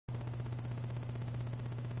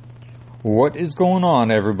What is going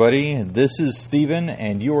on, everybody? This is Steven,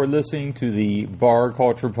 and you are listening to the Bar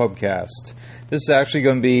Culture Pubcast. This is actually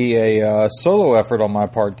going to be a solo effort on my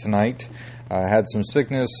part tonight. I had some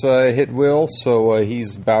sickness hit Will, so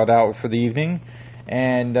he's bowed out for the evening.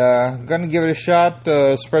 And going to give it a shot,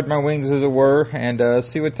 spread my wings as it were, and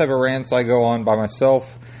see what type of rants I go on by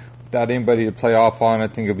myself without anybody to play off on. I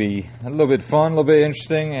think it'll be a little bit fun, a little bit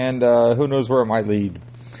interesting, and who knows where it might lead.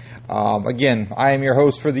 Again, I am your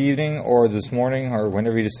host for the evening, or this morning, or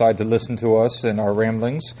whenever you decide to listen to us and our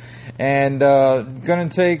ramblings, and going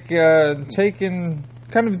to take and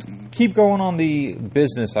kind of keep going on the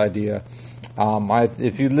business idea.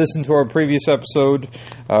 If you listen to our previous episode,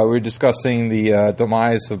 we were discussing the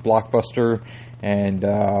demise of Blockbuster and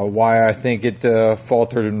why I think it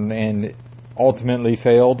faltered and ultimately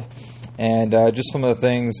failed, and just some of the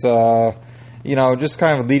things. Just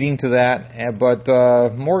kind of leading to that, but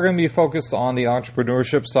more going to be focused on the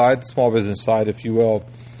entrepreneurship side, small business side, if you will.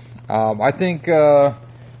 I think a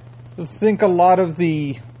lot of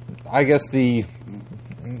the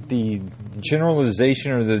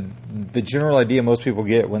generalization or the general idea most people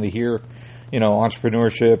get when they hear,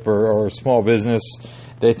 entrepreneurship or small business,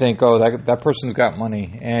 they think, oh, that person's got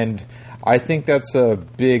money, and I think that's a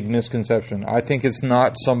big misconception. I think it's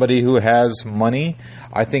not somebody who has money.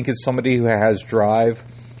 I think it's somebody who has drive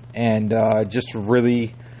and just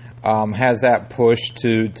really has that push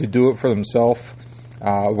to do it for themselves,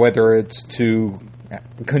 whether it's to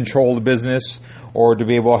control the business or to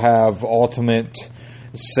be able to have ultimate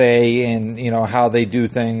say in how they do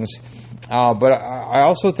things. But I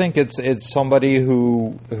also think it's somebody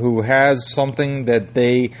who has something that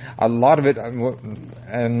a lot of it,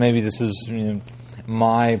 and maybe this is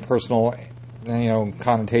my personal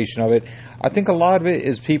connotation of it. I think a lot of it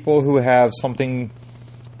is people who have something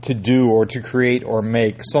to do or to create or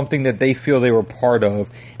make, something that they feel they were part of,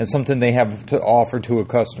 and something they have to offer to a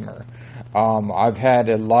customer. I've had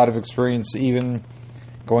a lot of experience, even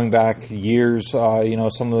going back years,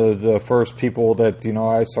 some of the first people that,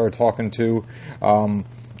 I started talking to,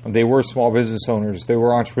 they were small business owners. They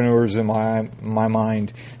were entrepreneurs in my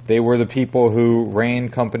mind. They were the people who ran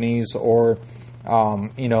companies or,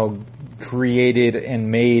 created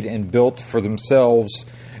and made and built for themselves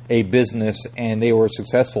a business, and they were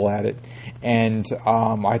successful at it. And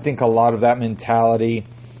I think a lot of that mentality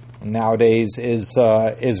nowadays is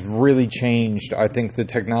really changed. I think the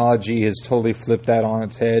technology has totally flipped that on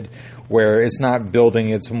its head, where it's not building,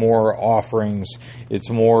 it's more offerings,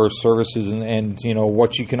 it's more services, and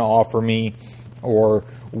what you can offer me, or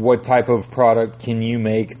what type of product can you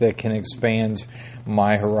make that can expand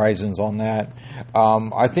my horizons on that.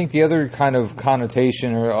 I think the other kind of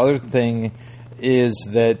connotation or other thing is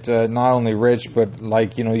that not only rich, but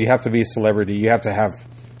you have to be a celebrity, you have to have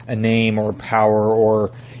a name or power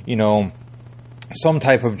or some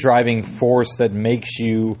type of driving force that makes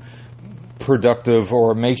you productive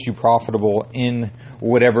or makes you profitable in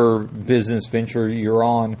whatever business venture you're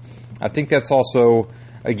on. I think that's also,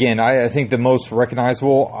 again, I think the most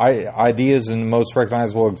recognizable ideas and most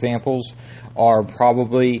recognizable examples are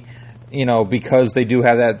probably, because they do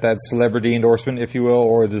have that celebrity endorsement, if you will,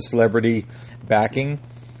 or the celebrity backing.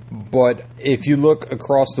 But if you look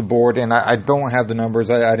across the board, and I don't have the numbers,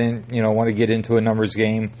 I didn't want to get into a numbers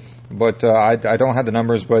game, but I don't have the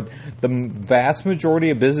numbers, but the vast majority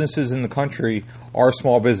of businesses in the country are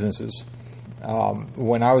small businesses.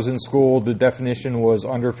 When I was in school, the definition was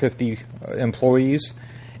under 50 employees,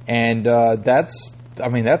 and that's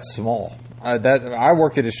small. I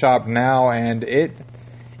work at a shop now, and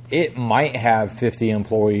it might have 50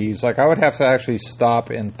 employees. I would have to actually stop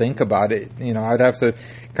and think about it. I'd have to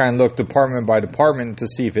kind of look department by department to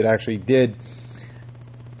see if it actually did.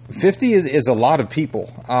 50 is a lot of people.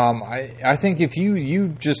 I think if you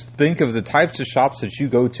just think of the types of shops that you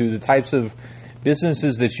go to, the types of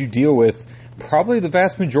businesses that you deal with, probably the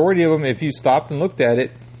vast majority of them, if you stopped and looked at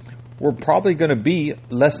it, were probably going to be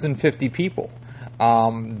less than 50 people.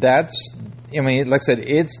 Like I said,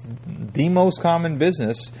 it's the most common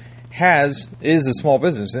business is a small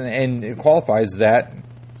business, and it qualifies that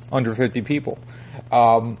under 50 people.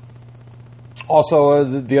 Also,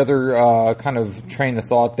 the other kind of train of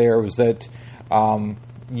thought there was that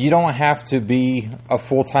you don't have to be a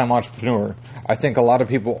full-time entrepreneur. I think a lot of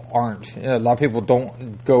people aren't. A lot of people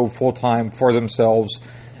don't go full-time for themselves.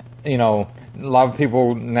 A lot of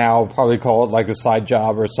people now probably call it like a side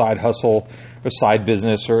job or a side hustle or side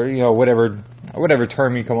business or, whatever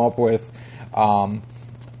term you come up with.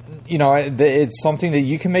 It's something that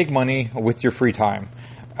you can make money with your free time.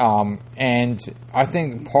 And I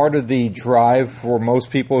think part of the drive for most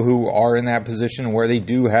people who are in that position where they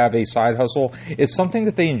do have a side hustle is something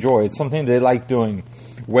that they enjoy. It's something they like doing,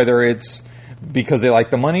 whether it's because they like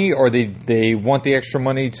the money or they want the extra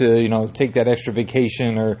money to, take that extra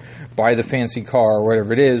vacation or buy the fancy car or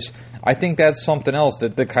whatever it is. I think that's something else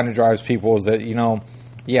that kind of drives people is that,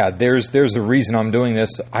 there's a reason I'm doing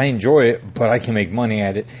this. I enjoy it, but I can make money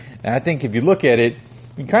at it. And I think if you look at it,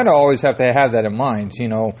 you kind of always have to have that in mind.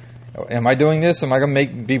 Am I doing this? Am I going to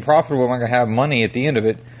be profitable? Am I going to have money at the end of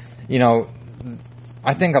it?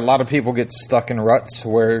 I think a lot of people get stuck in ruts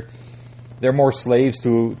where they're more slaves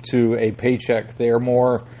to a paycheck. They're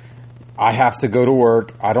more, I have to go to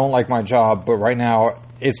work. I don't like my job, but right now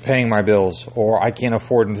it's paying my bills, or I can't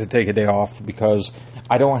afford to take a day off because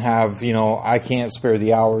I don't have, I can't spare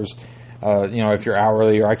the hours, if you're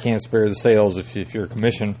hourly, or I can't spare the sales if you're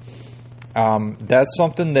commission. That's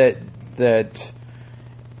something that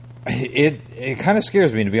it kind of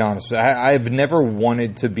scares me, to be honest. I've never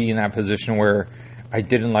wanted to be in that position where I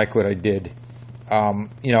didn't like what I did.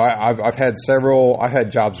 I've had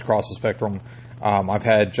jobs across the spectrum. I've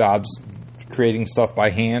had jobs creating stuff by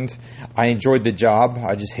hand. I enjoyed the job.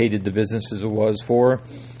 I just hated the business as it was for.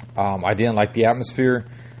 I didn't like the atmosphere.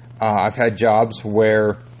 I've had jobs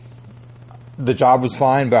where the job was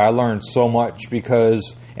fine, but I learned so much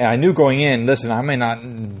and I knew going in, listen, I may not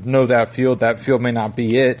know that field may not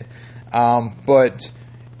be it, but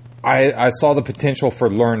I saw the potential for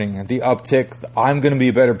learning, the uptick. I'm going to be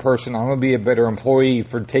a better person. I'm going to be a better employee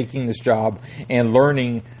for taking this job and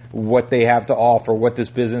learning what they have to offer, what this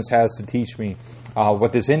business has to teach me,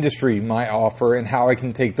 what this industry might offer, and how I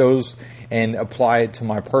can take those and apply it to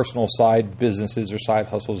my personal side businesses or side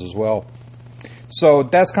hustles as well. So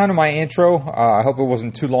that's kind of my intro. I hope it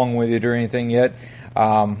wasn't too long-winded or anything yet.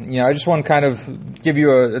 I just want to kind of give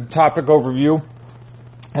you a topic overview,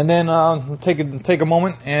 and then take a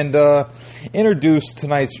moment and introduce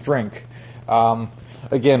tonight's drink.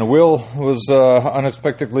 Again, Will was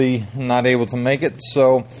unexpectedly not able to make it,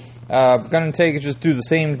 so I'm going to do the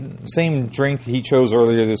same drink he chose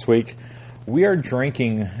earlier this week. We are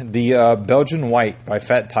drinking the Belgian White by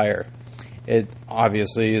Fat Tire. It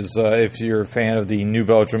obviously is, if you're a fan of the New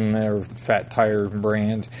Belgium or Fat Tire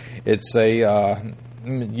brand, it's a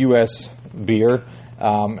U.S. beer.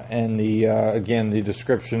 And the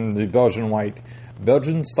description, the Belgian White,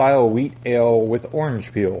 Belgian-style wheat ale with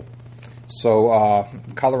orange peel. So,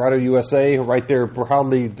 Colorado, USA, right there,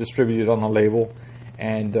 proudly distributed on the label.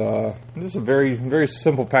 And this is a very, very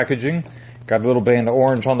simple packaging. Got a little band of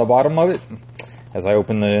orange on the bottom of it, as I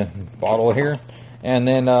open the bottle here. And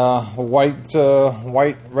then white,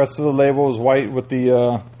 rest of the label is white with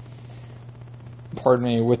the,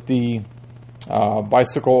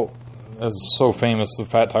 bicycle. Is so famous, the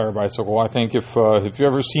Fat Tire bicycle. I think if you've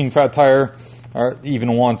ever seen Fat Tire, or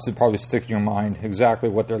even once, it probably sticks in your mind exactly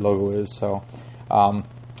what their logo is. So,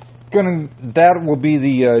 that will be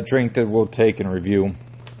the drink that we'll take and review.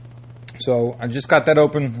 So I just got that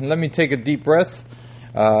open. Let me take a deep breath,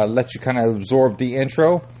 let you kind of absorb the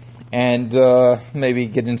intro, and maybe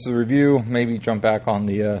get into the review. Maybe jump back on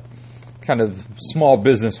the kind of small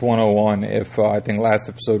business 101. If I think last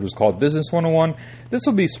episode was called Business 101, this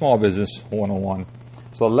will be Small Business 101.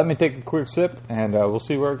 So let me take a quick sip, and we'll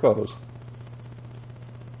see where it goes.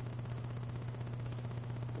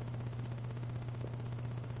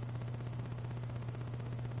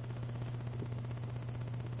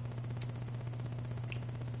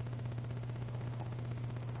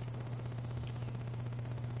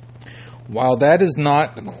 While that is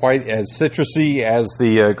not quite as citrusy as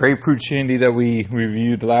the grapefruit shandy that we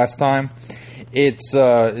reviewed last time, it's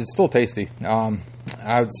still tasty.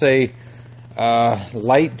 I would say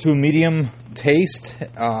light to medium taste,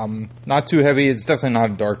 not too heavy. It's definitely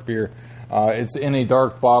not a dark beer. It's in a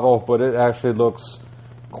dark bottle, but it actually looks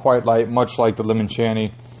quite light, much like the lemon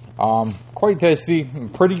shandy. Quite tasty,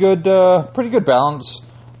 pretty good balance.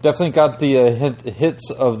 Definitely got the hits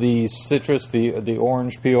of the citrus, the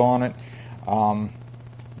orange peel on it.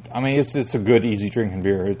 It's a good, easy drinking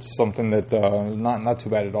beer. It's something that not too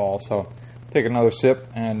bad at all. So take another sip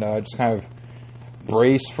and just kind of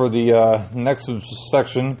brace for the next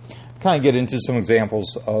section. Kind of get into some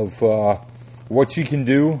examples of what you can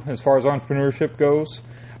do as far as entrepreneurship goes.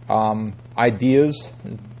 Ideas,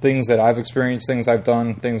 things that I've experienced, things I've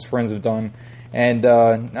done, things friends have done. And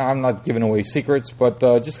I'm not giving away secrets, but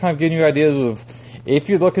just kind of giving you ideas of if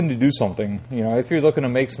you're looking to do something, if you're looking to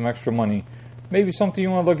make some extra money, maybe something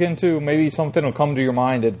you want to look into, maybe something will come to your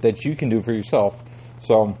mind that you can do for yourself.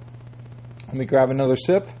 So let me grab another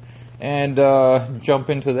sip and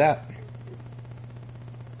jump into that.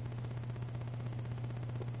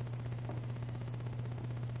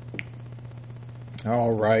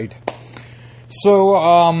 All right. So,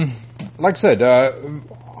 like I said,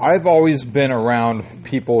 I've always been around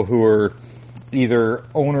people who are either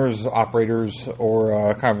owners, operators,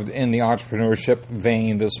 or kind of in the entrepreneurship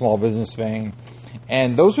vein, the small business vein.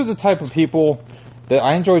 And those are the type of people that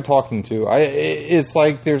I enjoy talking to. It's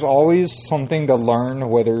like there's always something to learn,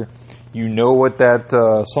 whether you know what that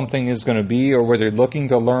something is going to be or whether you're looking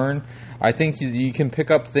to learn. I think you can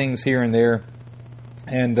pick up things here and there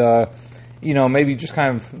and, maybe just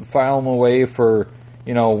kind of file them away for,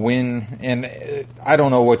 when, and I don't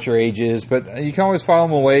know what your age is, but you can always file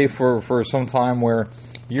them away for some time where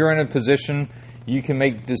you're in a position you can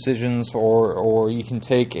make decisions or you can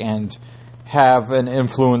take and have an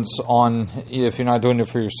influence on, if you're not doing it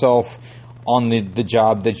for yourself, on the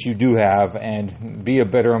job that you do have and be a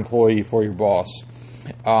better employee for your boss.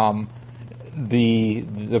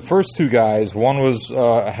 The first two guys, one was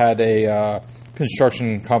had a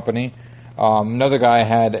construction company. Another guy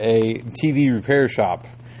had a TV repair shop.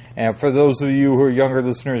 And for those of you who are younger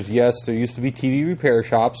listeners, yes, there used to be TV repair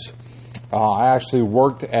shops. I actually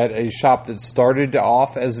worked at a shop that started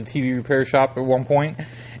off as a TV repair shop at one point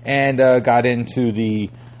and got into the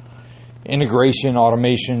integration,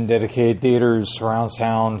 automation, dedicated theaters, surround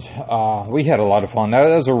sound. We had a lot of fun.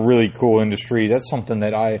 That was a really cool industry. That's something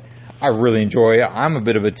that I really enjoy. I'm a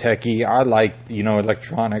bit of a techie. I like,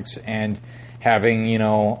 electronics and having,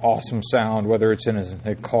 awesome sound, whether it's in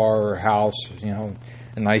a car or house,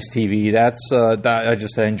 a nice TV.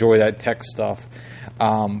 I enjoy that tech stuff.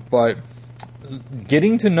 But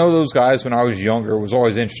getting to know those guys when I was younger was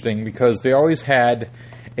always interesting because they always had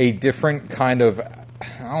a different kind of,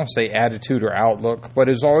 I don't say attitude or outlook, but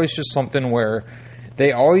it was always just something where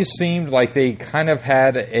they always seemed like they kind of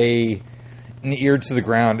had an ear to the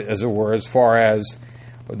ground, as it were, as far as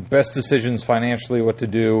best decisions financially, what to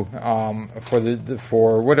do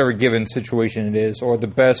for whatever given situation it is, or the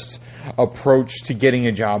best approach to getting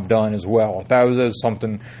a job done as well. That was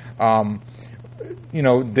something,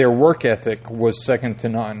 their work ethic was second to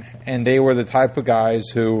none. And they were the type of guys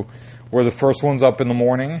who were the first ones up in the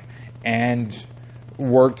morning and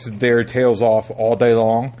worked their tails off all day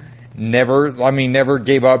long. Never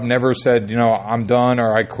gave up, never said, I'm done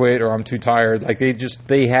or I quit or I'm too tired. Like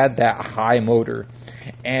they had that high motor.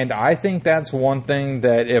 And I think that's one thing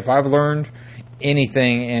that if I've learned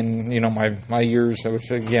anything in, my years,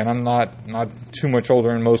 which again, I'm not too much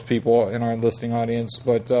older than most people in our listening audience,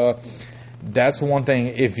 but that's one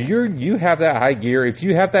thing. If you have that high gear, if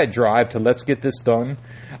you have that drive to let's get this done,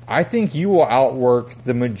 I think you will outwork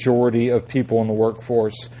the majority of people in the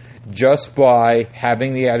workforce just by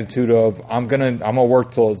having the attitude of I'm gonna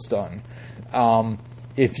work till it's done.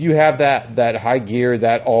 If you have that high gear,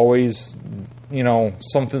 that always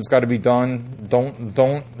something's got to be done.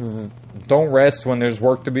 Don't rest when there's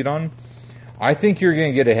work to be done. I think you're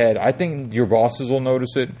going to get ahead. I think your bosses will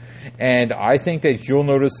notice it, and I think that you'll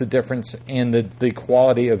notice the difference in the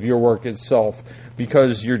quality of your work itself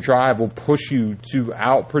because your drive will push you to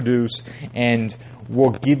outproduce and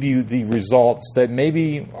will give you the results that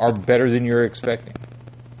maybe are better than you're expecting.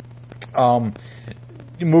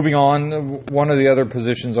 Moving on, one of the other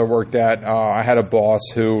positions I worked at, I had a boss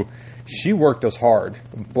who she worked us hard,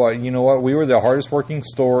 but you know what? We were the hardest working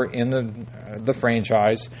store in the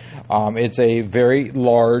franchise. It's a very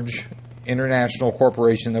large international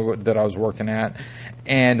corporation that I was working at,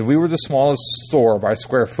 and we were the smallest store by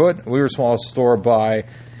square foot. We were the smallest store by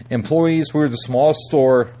employees. We were the smallest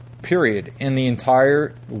store, period, in the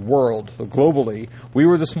entire world, globally. We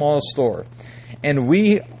were the smallest store, and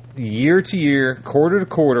we, year to year, quarter to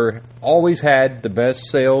quarter, always had the best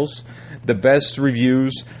sales, the best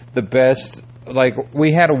reviews, the best,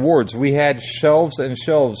 we had awards. We had shelves and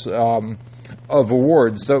shelves of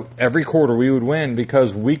awards. So every quarter we would win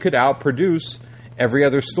because we could outproduce every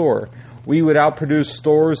other store. We would outproduce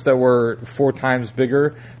stores that were 4 times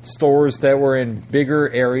bigger, stores that were in bigger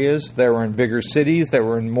areas, that were in bigger cities, that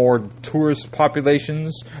were in more tourist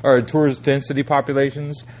populations, or tourist density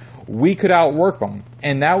populations. We could outwork them.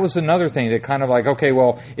 And that was another thing that kind of okay,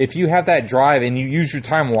 well, if you have that drive and you use your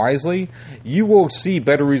time wisely, you will see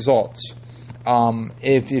better results.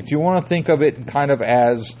 If you want to think of it kind of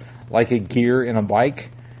as like a gear in a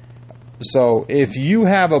bike. So if you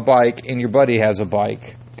have a bike and your buddy has a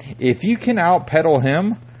bike, if you can out-pedal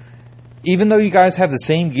him, even though you guys have the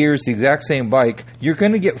same gears, the exact same bike, you're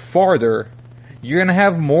going to get farther. You're going to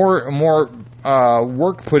have more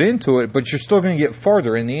work put into it, but you're still going to get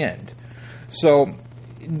farther in the end. So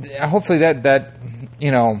hopefully that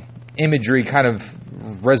imagery kind of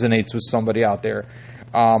resonates with somebody out there.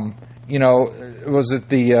 Was it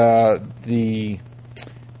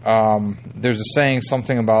there's a saying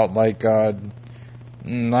something about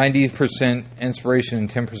 90% inspiration and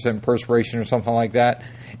 10% perspiration or something like that.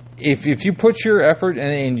 If you put your effort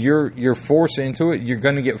and your force into it, you're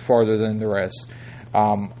going to get farther than the rest.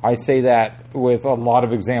 I say that with a lot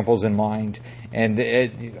of examples in mind, and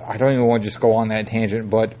I don't even want to just go on that tangent,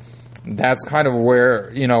 but that's kind of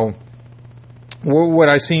where, what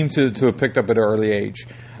I seem to have picked up at an early age.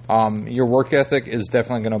 Your work ethic is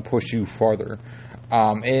definitely going to push you farther.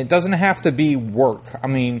 And it doesn't have to be work. I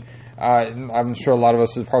mean, I'm sure a lot of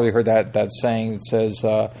us have probably heard that saying that says,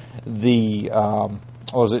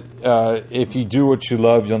 if you do what you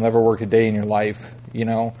love, you'll never work a day in your life,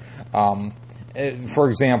 for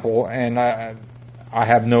example, and I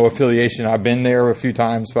have no affiliation. I've been there a few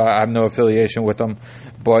times, but I have no affiliation with them.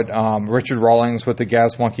 But Richard Rawlings with the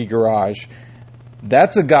Gas Monkey Garage,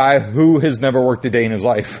 that's a guy who has never worked a day in his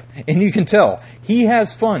life. And you can tell. He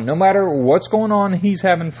has fun. No matter what's going on, he's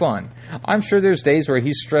having fun. I'm sure there's days where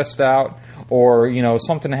he's stressed out or,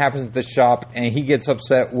 something happens at the shop and he gets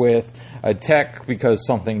upset with a tech because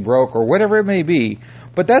something broke or whatever it may be.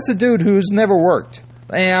 But that's a dude who's never worked.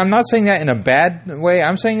 And I'm not saying that in a bad way.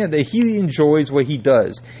 I'm saying that he enjoys what he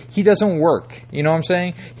does. He doesn't work. You know what I'm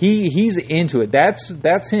saying? He's into it.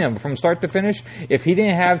 That's him from start to finish. If he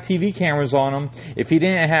didn't have TV cameras on him, if he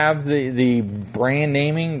didn't have the brand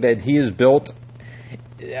naming that he has built,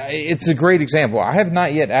 it's a great example. I have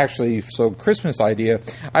not yet actually, Christmas idea,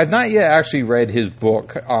 I've not yet actually read his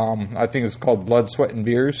book. I think it's called Blood, Sweat, and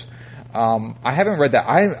Beers. I haven't read that.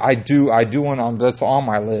 I do want that's on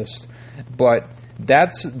my list. But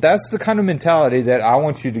that's the kind of mentality that I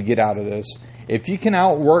want you to get out of this. If you can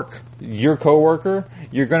outwork your coworker,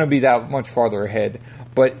 you're going to be that much farther ahead.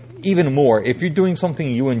 But even more, if you're doing something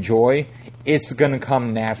you enjoy, it's going to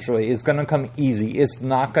come naturally. It's going to come easy. It's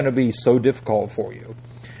not going to be so difficult for you.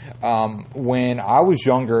 When I was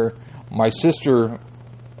younger, my sister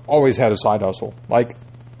always had a side hustle. Like,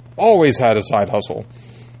 always had a side hustle.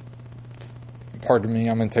 Pardon me,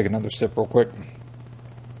 I'm going to take another sip real quick.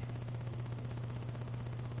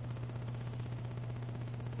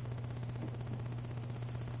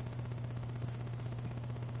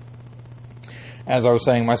 As I was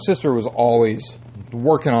saying, my sister was always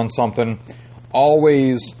working on something,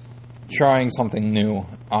 always trying something new.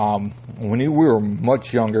 When we were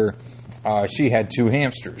much younger, she had 2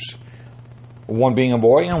 hamsters, one being a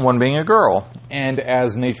boy and one being a girl. And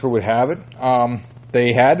as nature would have it,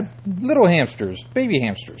 they had little hamsters, baby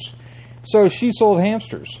hamsters. So she sold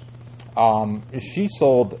hamsters. She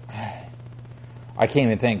sold, I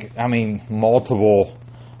can't even think, multiple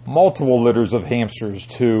litters of hamsters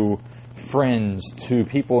to friends, to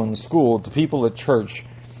people in school, to people at church,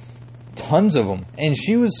 tons of them. And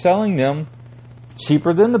she was selling them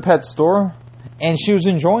cheaper than the pet store, and she was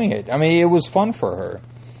enjoying it. It was fun for her.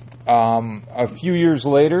 A few years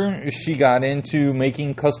later, she got into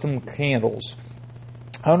making custom candles.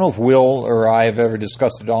 I don't know if Will or I have ever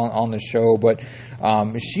discussed it on the show, but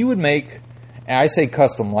she would make, and I say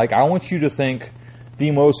custom, like I want you to think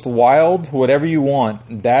the most wild, whatever you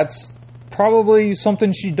want, that's probably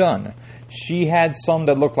something she'd done. She had some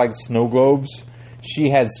that looked like snow globes. She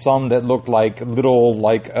had some that looked like little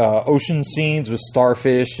ocean scenes with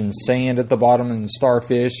starfish and sand at the bottom and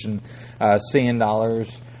starfish and sand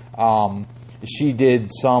dollars. She did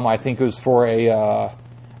some, I think it was for a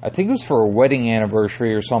wedding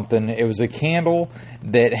anniversary or something. It was a candle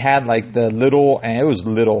that had like the little, and it was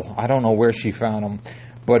little, I don't know where she found them,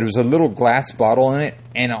 but it was a little glass bottle in it,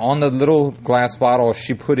 and on the little glass bottle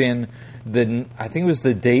she put in I think it was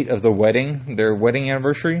the date of the wedding, their wedding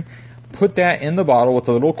anniversary. Put that in the bottle with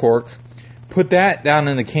a little cork, put that down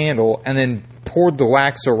in the candle, and then poured the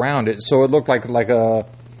wax around it, so it looked like a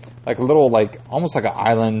little, almost like an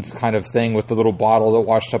island kind of thing with the little bottle that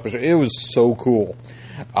washed up. It was so cool.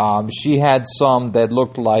 She had some that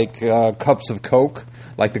looked like cups of Coke,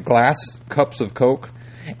 like the glass cups of Coke,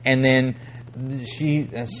 and then she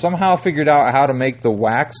somehow figured out how to make the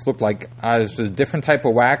wax look like a different type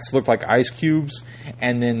of wax, looked like ice cubes,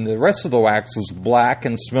 and then the rest of the wax was black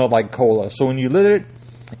and smelled like cola. So when you lit it,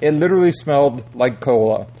 it literally smelled like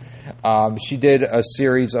cola. She did a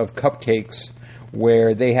series of cupcakes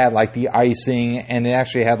where they had like the icing, and it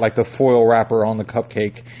actually had like the foil wrapper on the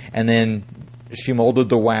cupcake, and then she molded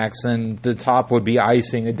the wax, and the top would be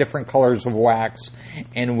icing, the different colors of wax,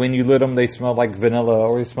 and when you lit them, they smelled like vanilla,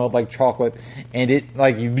 or they smelled like chocolate, and it,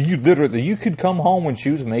 like, you literally, you could come home when she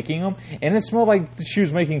was making them, and it smelled like she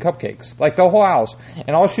was making cupcakes, like the whole house,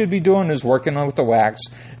 and all she'd be doing is working on with the wax,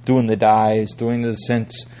 doing the dyes, doing the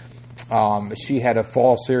scents. She had a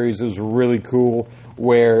fall series, it was really cool,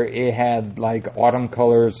 where it had, like, autumn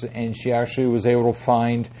colors, and she actually was able to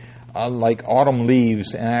find like autumn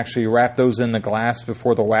leaves and actually wrap those in the glass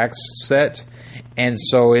before the wax set. And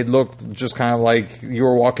so it looked just kind of like you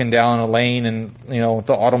were walking down a lane and, you know,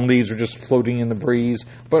 the autumn leaves were just floating in the breeze,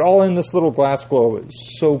 but all in this little glass globe. It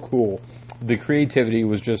was so cool. The creativity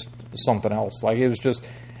was just something else. Like, it was just,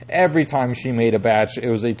 every time she made a batch, it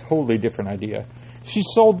was a totally different idea. She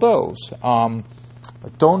sold those.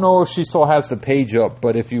 Don't know if she still has the page up,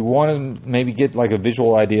 but if you want to maybe get like a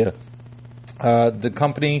visual idea, the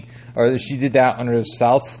company, or she did that under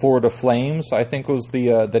South Florida Flames, I think was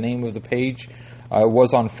the name of the page. It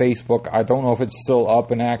was on Facebook. I don't know if it's still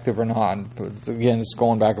up and active or not. But again, it's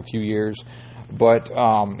going back a few years. But,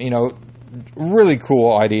 you know, really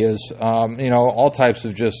cool ideas. You know, all types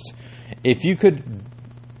of just, if you could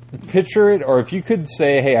picture it, or if you could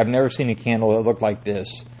say, hey, I've never seen a candle that looked like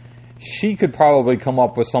this, she could probably come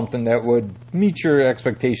up with something that would meet your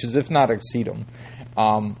expectations, if not exceed them.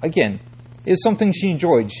 Again, it's something she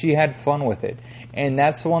enjoyed. She had fun with it. And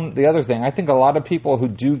that's the other thing. I think a lot of people who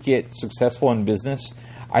do get successful in business,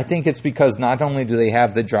 I think it's because not only do they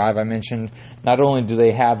have the drive I mentioned, not only do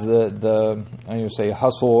they have the I would say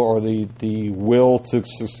hustle or the will to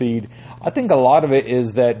succeed, I think a lot of it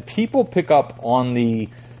is that people pick up on the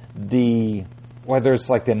whether it's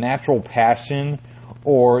like the natural passion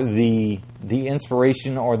or the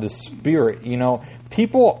inspiration or the spirit. You know,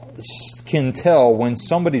 people can tell when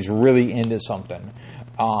somebody's really into something.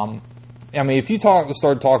 I mean, if you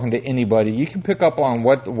start talking to anybody, you can pick up on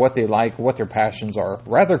what they like, what their passions are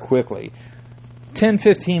rather quickly. 10,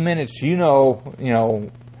 15 minutes, you know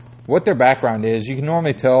what their background is. You can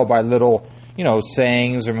normally tell by little,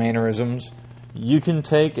 sayings or mannerisms. You can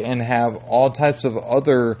take and have all types of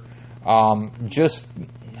other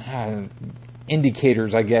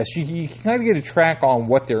indicators, I guess. You can kind of get a track on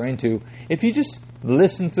what they're into if you just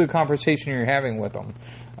listen to the conversation you're having with them.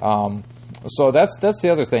 So that's the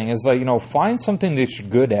other thing is find something that you're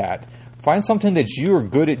good at, find something that you're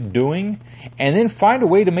good at doing, and then find a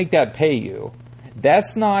way to make that pay you.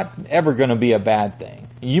 That's not ever going to be a bad thing.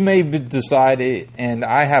 You may decide, and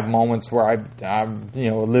I have moments where I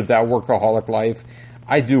live that workaholic life.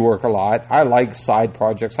 I do work a lot. I like side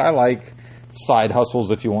projects. I like side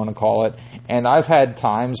hustles, if you want to call it. And I've had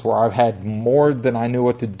times where I've had more than I knew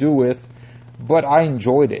what to do with, but I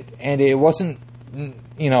enjoyed it. And it wasn't, I'm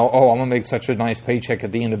going to make such a nice paycheck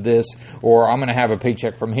at the end of this, or I'm going to have a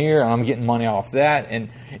paycheck from here, and I'm getting money off that. And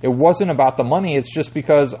it wasn't about the money. It's just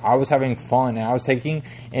because I was having fun, and I was taking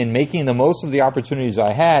and making the most of the opportunities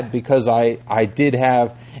I had because I did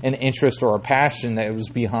have an interest or a passion that was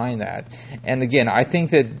behind that. And again, I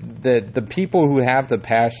think that the people who have the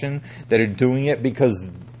passion that are doing it because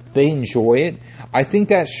they enjoy it, I think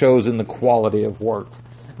that shows in the quality of work.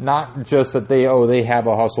 Not just that they have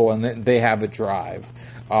a hustle and they have a drive.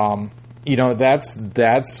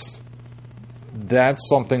 That's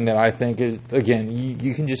something that I think is, again,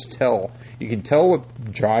 you can just tell. You can tell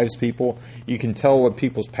what drives people. You can tell what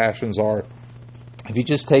people's passions are. If you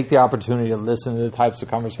just take the opportunity to listen to the types of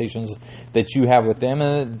conversations that you have with them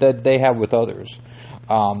and that they have with others.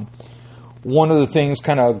 One of the things,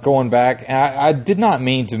 kind of going back, I did not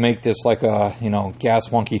mean to make this like a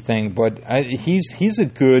gas monkey thing, but he's a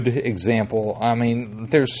good example. I mean,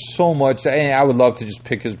 there's so much. I would love to just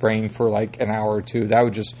pick his brain for like an hour or two. That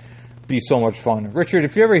would just be so much fun. Richard,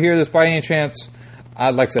 if you ever hear this by any chance,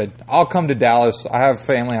 like I said, I'll come to Dallas. I have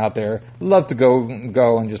family out there. Love to go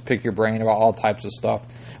and just pick your brain about all types of stuff.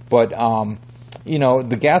 But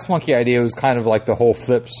the gas monkey idea was kind of like the whole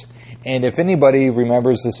flips. And if anybody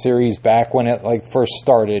remembers the series back when it first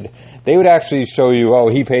started, they would actually show you,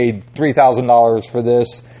 he paid $3,000 for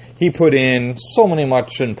this. He put in so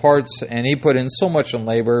much in parts, and he put in so much in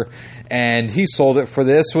labor, and he sold it for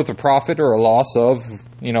this with a profit or a loss of,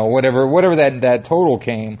 whatever that total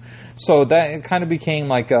came. So that kind of became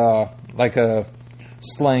like a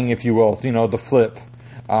slang, if you will, the flip.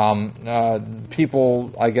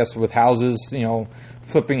 People, I guess, with houses,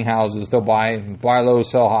 flipping houses, they'll buy low,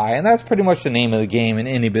 sell high, and that's pretty much the name of the game in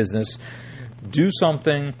any business. Do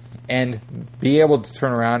something and be able to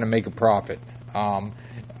turn around and make a profit.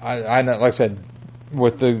 I like I said,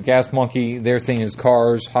 with the Gas Monkey, their thing is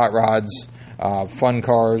cars, hot rods, fun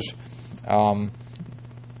cars. I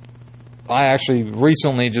actually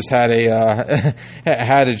recently just had a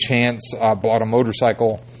chance, bought a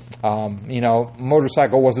motorcycle.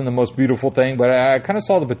 Motorcycle wasn't the most beautiful thing, but I kind of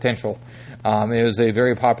saw the potential. It was a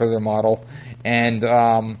very popular model, and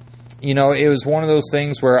it was one of those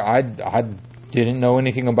things where I'd didn't know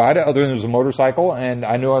anything about it other than it was a motorcycle, and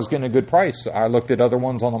I knew I was getting a good price. I looked at other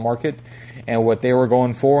ones on the market and what they were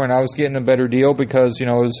going for, and I was getting a better deal because, it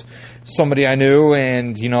was somebody I knew,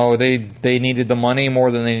 and, they needed the money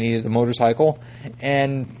more than they needed the motorcycle.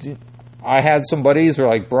 And I had some buddies who were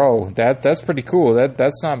like, bro, that's pretty cool.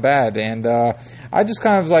 That's not bad. And I just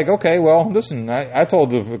kind of was like, okay, well, listen, I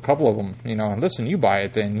told a couple of them, listen, you buy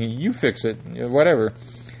it then. You fix it, whatever.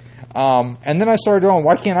 And then I started going,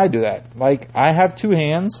 why can't I do that? Like, I have two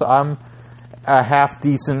hands. I'm a half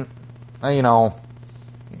decent,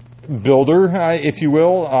 builder, if you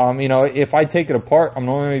will. If I take it apart, I'm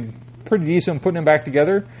normally pretty decent putting it back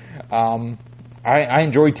together. I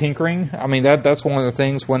enjoy tinkering. I mean, that's one of the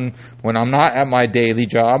things when I'm not at my daily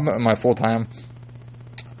job, my full time.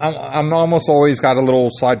 I'm almost always got a little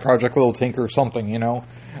side project, a little tinker, something.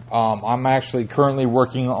 I'm actually currently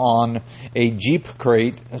working on a Jeep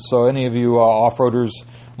crate. So any of you off-roaders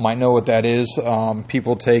might know what that is.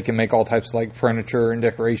 People take and make all types of like furniture and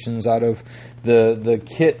decorations out of the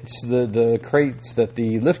kits, the crates that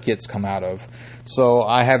the lift kits come out of. So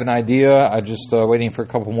I have an idea. I just waiting for a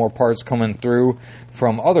couple more parts coming through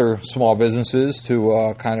from other small businesses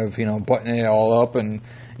to kind of button it all up and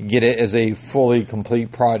get it as a fully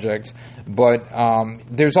complete project. But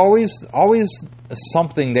there's always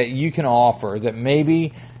something that you can offer that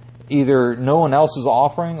maybe either no one else is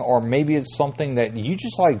offering, or maybe it's something that you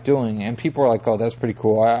just like doing, and people are like, oh, that's pretty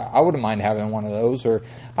cool. I wouldn't mind having one of those, or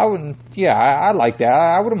I like that.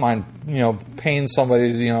 I wouldn't mind, paying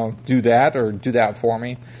somebody to, do that or do that for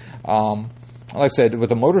me. Like I said, with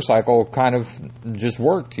the motorcycle, kind of just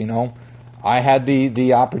worked, I had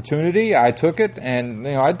the opportunity, I took it, and,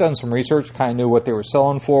 I'd done some research, kind of knew what they were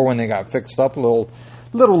selling for when they got fixed up, a little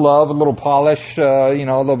love, a little polish, a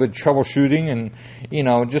little bit of troubleshooting, and,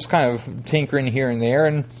 just kind of tinkering here and there.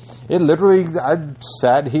 And it literally, I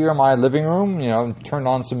sat here in my living room, turned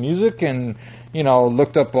on some music and,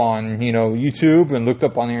 looked up on, YouTube and looked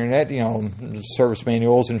up on the internet, service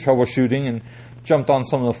manuals and troubleshooting, and jumped on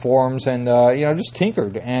some of the forums and, just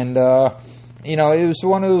tinkered. And, it was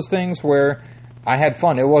one of those things where I had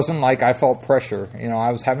fun. It wasn't like I felt pressure.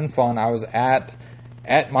 I was having fun. I was at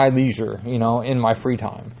my leisure, in my free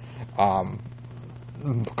time.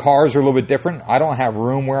 Cars are a little bit different. I don't have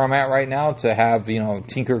room where I'm at right now to have,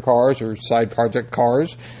 tinker cars or side project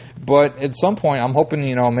cars. But at some point, I'm hoping,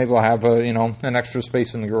 maybe I'll have an extra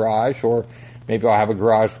space in the garage, or maybe I'll have a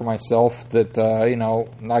garage for myself that,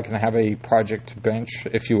 I can have a project bench,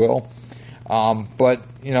 if you will. But,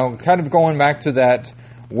 kind of going back to that,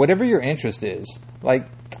 whatever your interest is, like,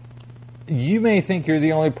 you may think you're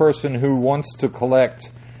the only person who wants to collect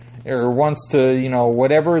or wants to,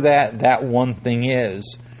 whatever that one thing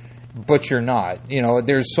is, but you're not.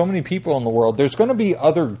 There's so many people in the world. There's going to be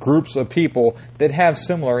other groups of people that have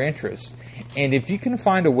similar interests. And if you can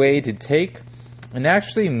find a way to take and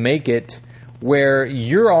actually make it where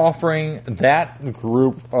you're offering that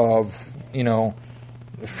group of,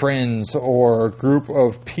 friends or group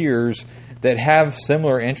of peers that have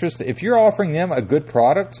similar interests, if you're offering them a good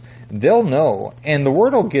product, they'll know, and the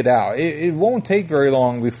word will get out. It won't take very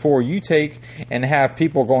long before you take and have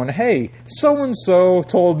people going, hey, so-and-so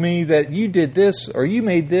told me that you did this, or you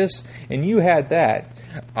made this, and you had that.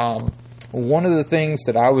 One of the things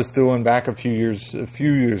that I was doing back a few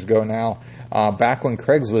years ago now, back when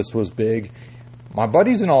Craigslist was big, my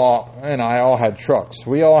buddies and I all had trucks.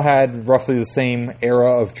 We all had roughly the same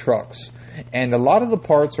era of trucks. And a lot of the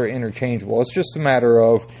parts are interchangeable. It's just a matter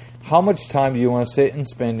of how much time do you want to sit and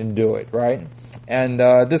spend and do it, right? And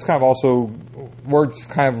this kind of also works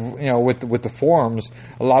kind of, with the forums.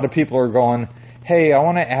 A lot of people are going, hey, I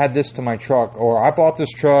want to add this to my truck, or I bought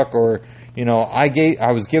this truck, or,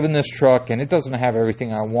 I was given this truck and it doesn't have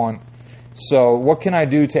everything I want. So what can I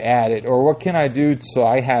do to add it? Or what can I do so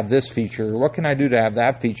I have this feature? What can I do to have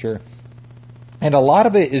that feature? And a lot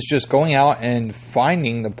of it is just going out and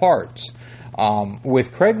finding the parts.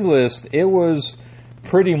 With Craigslist, it was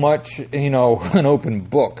pretty much, an open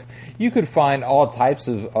book. You could find all types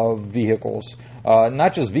of vehicles,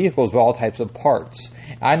 not just vehicles, but all types of parts.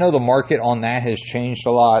 I know the market on that has changed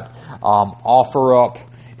a lot. OfferUp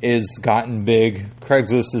is gotten big.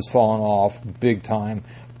 Craigslist has fallen off big time.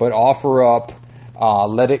 But OfferUp,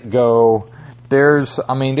 Let It Go, there's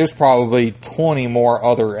probably 20 more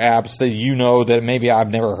other apps that that maybe I've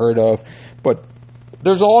never heard of. But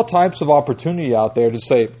there's all types of opportunity out there to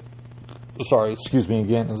say, sorry, excuse me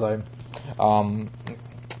again, as I,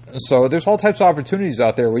 so there's all types of opportunities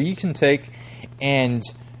out there where you can take and,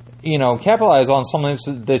 capitalize on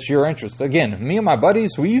something that's your interest. Again, me and my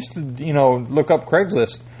buddies, we used to, look up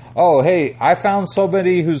Craigslist oh, hey, I found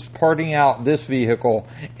somebody who's parting out this vehicle,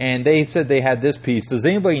 and they said they had this piece. Does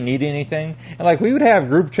anybody need anything? And like, we would have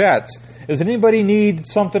group chats. Does anybody need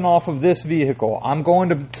something off of this vehicle? I'm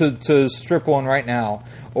going to strip one right now.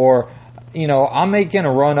 Or, I'm making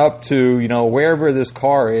a run up to, wherever this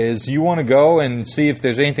car is. You want to go and see if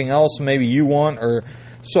there's anything else maybe you want? Or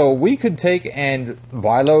so we could take and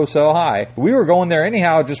buy low, sell high. We were going there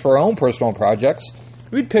anyhow just for our own personal projects.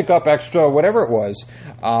 We'd pick up extra, whatever it was.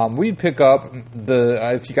 We'd pick up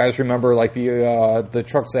if you guys remember, like the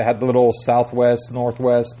trucks that had the little southwest,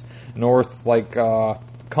 northwest, north, like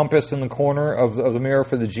compass in the corner of the mirror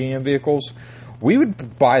for the GM vehicles. We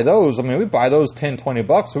would buy those. I mean, we'd buy those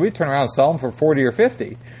 $10-$20, so we'd turn around and sell them for $40 or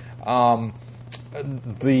 $50.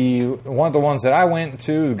 One of the ones that I went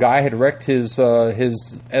to, the guy had wrecked his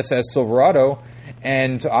SS Silverado,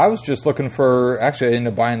 and I was just looking for. Actually, I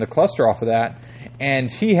ended up buying the cluster off of that, and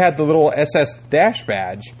he had the little SS dash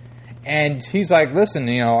badge, and he's like, "Listen,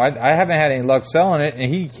 I haven't had any luck selling it,"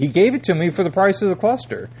 and he gave it to me for the price of the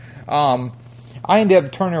cluster. I ended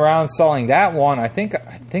up turning around and selling that one. I think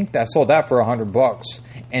I sold that for $100.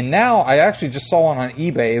 And now I actually just saw one on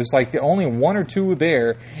eBay. It was like the only one or two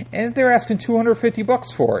there, and they're asking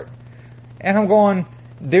 $250 for it. And I'm going,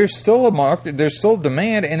 there's still a market, there's still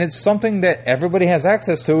demand, and it's something that everybody has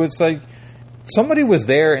access to. It's like somebody was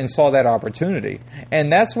there and saw that opportunity.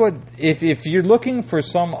 And that's what, if you're looking for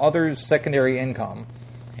some other secondary income,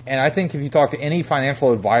 and I think if you talk to any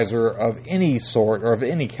financial advisor of any sort or of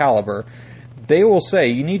any caliber, they will say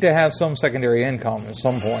you need to have some secondary income at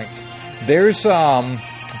some point. There's,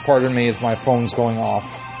 pardon me as my phone's going off.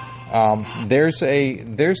 There's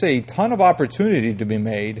a ton of opportunity to be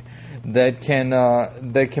made that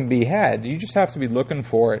can be had. You just have to be looking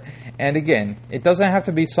for it. And again, it doesn't have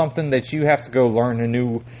to be something that you have to go learn a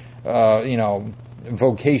new,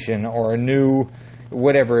 vocation or a new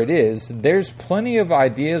whatever it is. There's plenty of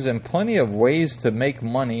ideas and plenty of ways to make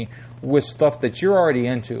money with stuff that you're already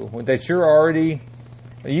into, that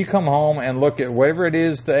you come home and look at whatever it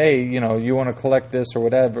is that, hey, you want to collect this or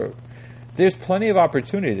whatever. There's plenty of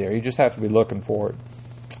opportunity there. You just have to be looking for it.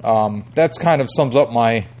 That's kind of sums up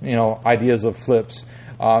my, ideas of flips,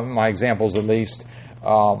 my examples at least.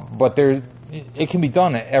 But it can be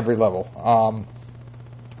done at every level.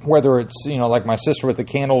 Whether it's, like my sister with the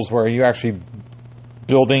candles, where you actually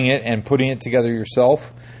building it and putting it together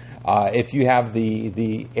yourself. If you have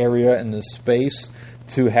the area and the space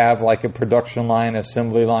to have like a production line,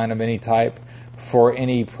 assembly line of any type for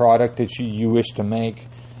any product that you wish to make,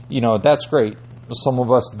 that's great. Some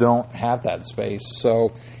of us don't have that space.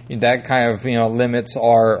 So that kind of, limits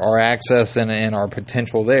our access and our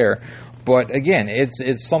potential there. But again,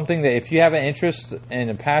 it's something that if you have an interest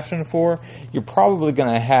and a passion for, you're probably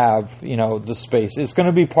going to have, the space. It's going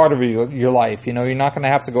to be part of your life. You're not going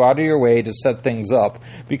to have to go out of your way to set things up,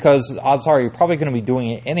 because odds are you're probably going to be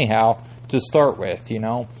doing it anyhow to start with, The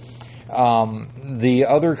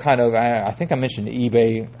other kind of, I think I mentioned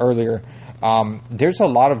eBay earlier. There's a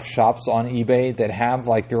lot of shops on eBay that have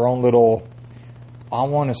like their own little, I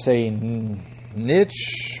want to say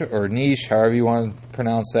niche or niche, however you want to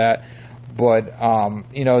pronounce that. But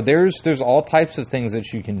there's all types of things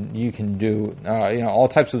that you can do. All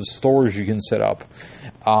types of stores you can set up.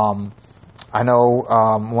 I know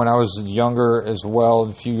when I was younger as well,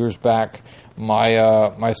 a few years back,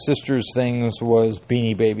 my sister's things was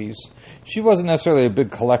Beanie Babies. She wasn't necessarily a big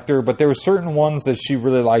collector, but there were certain ones that she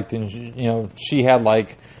really liked, and she had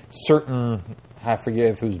like certain, I forget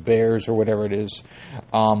if it was bears or whatever it is.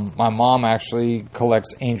 My mom actually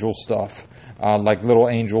collects angel stuff. Like little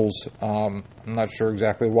angels. I'm not sure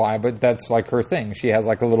exactly why, but that's like her thing. She has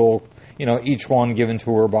like a little, each one given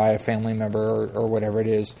to her by a family member or whatever it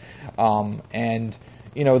is.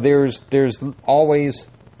 There's always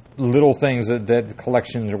little things that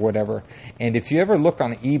collections or whatever. And if you ever look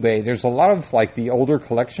on eBay, there's a lot of like the older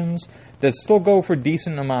collections that still go for a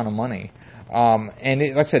decent amount of money.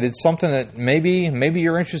 Like I said, it's something that maybe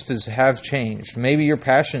your interests have changed. Maybe your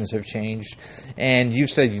passions have changed. And you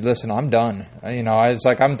said, listen, I'm done. It's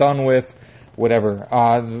like I'm done with whatever.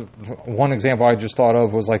 One example I just thought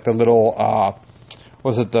of was like the little,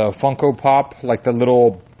 was it the Funko Pop? Like the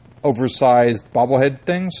little oversized bobblehead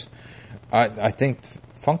things? I think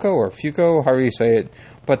Funko or Fuko, however you say it.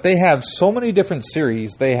 But they have so many different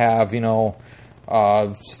series. They have,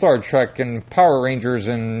 Star Trek and Power Rangers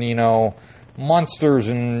and, monsters,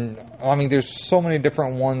 and there's so many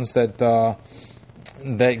different ones that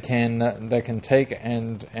can take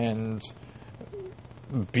and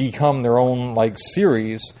become their own like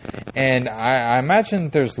series. And I imagine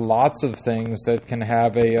there's lots of things that can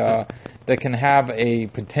have a that can have a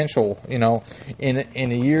potential, in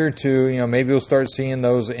a year or two, maybe we'll start seeing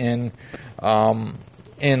those in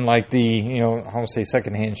like the, I won't say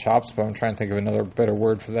secondhand shops, but I'm trying to think of another better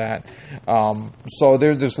word for that. So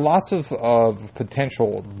there's lots of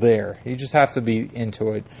potential there. You just have to be into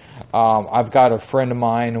it. I've got a friend of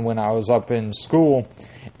mine when I was up in school,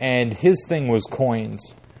 and his thing was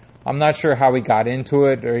coins. I'm not sure how he got into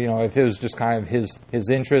it, or if it was just kind of his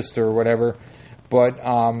interest or whatever. But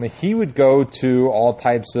he would go to all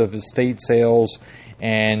types of estate sales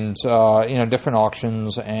and different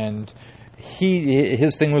auctions, and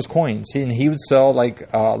his thing was coins. He would sell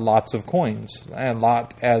lots of coins, and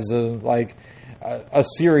lot as a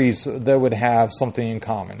series that would have something in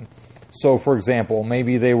common. So, for example,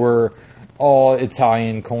 maybe they were all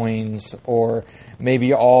Italian coins, or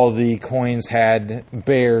maybe all the coins had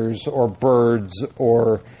bears or birds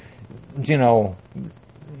or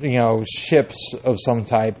ships of some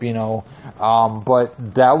type, but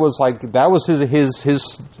that was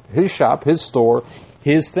his shop, his store.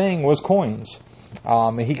 His thing was coins.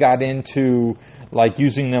 He got into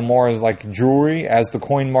using them more as jewelry as the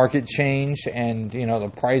coin market changed, and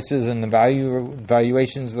the prices and the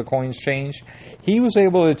valuations of the coins changed. He was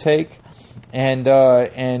able to take and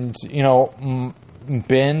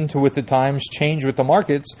bend with the times, change with the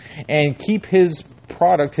markets, and keep his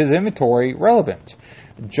product, his inventory, relevant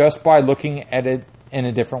just by looking at it in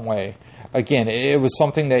a different way. Again, it was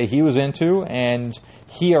something that he was into, and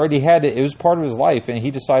he already had it. It was part of his life, and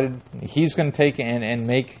he decided he's going to take and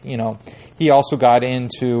make, he also got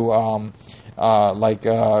into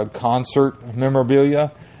concert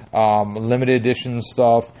memorabilia, limited edition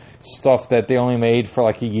stuff that they only made for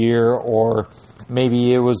a year, or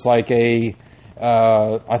maybe it was I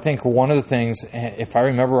think one of the things, if I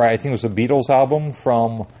remember right, I think it was a Beatles album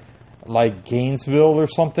from Gainesville or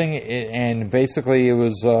something, and basically it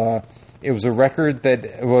was a record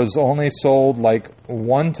that was only sold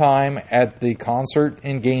one time at the concert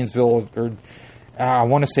in Gainesville, or I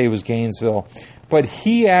want to say it was Gainesville. But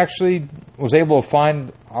he actually was able to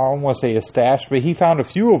find, I don't want to say a stash, but he found a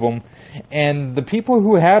few of them, and the people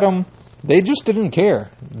who had them, they just didn't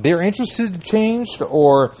care. Their interests had changed,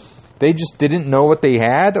 or they just didn't know what they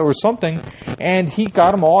had or something, and he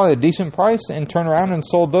got them all at a decent price and turned around and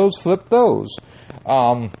sold those, flipped those.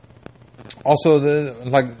 Also,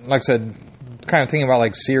 like I said, kind of thinking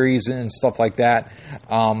about series and stuff like that.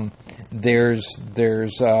 There's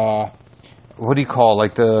what do you call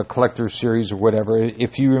the collector's series or whatever?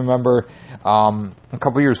 If you remember, a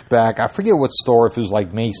couple years back, I forget what store, if it was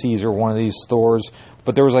Macy's or one of these stores,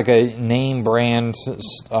 but there was a name brand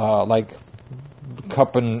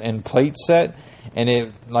cup and plate set, and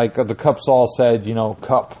it the cups all said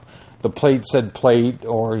cup, the plate said plate,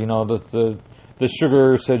 or the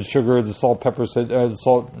sugar said sugar, the salt pepper said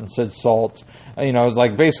salt said salt.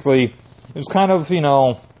 It's basically, it was kind of I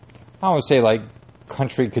don't want to say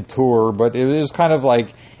country couture, but it was kind of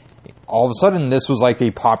all of a sudden this was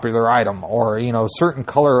a popular item, or certain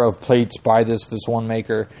color of plates by this one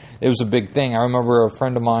maker. It was a big thing. I remember a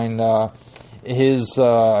friend of mine, his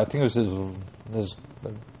I think it was his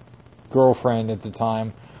girlfriend at the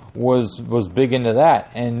time was big into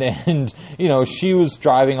that, and she was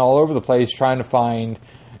driving all over the place trying to find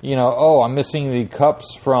I'm missing the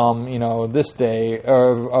cups from this day,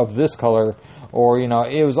 or of this color, or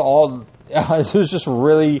it was all it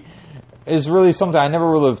was really something I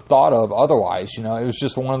never would have thought of otherwise. It was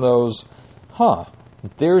just one of those,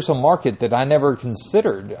 there's a market that I never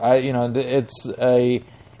considered. It's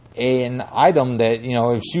an item that,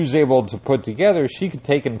 if she was able to put together, she could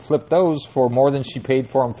take and flip those for more than she paid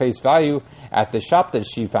for them face value at the shop that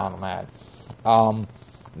she found them at.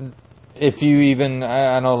 If you even,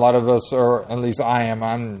 I know a lot of us, or at least I am,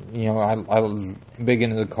 I'm big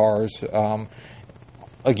into the cars.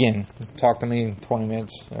 Again, talk to me in 20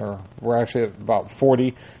 minutes, or we're actually at about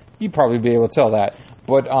 40. You'd probably be able to tell that.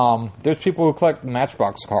 But there's people who collect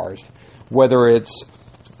Matchbox cars, whether it's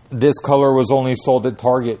this color was only sold at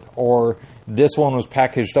Target, or this one was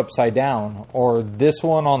packaged upside down, or this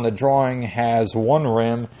one on the drawing has one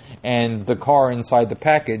rim and the car inside the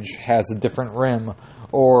package has a different rim,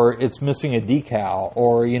 or it's missing a decal,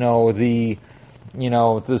 or the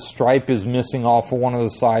stripe is missing off of one of the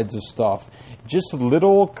sides of stuff. Just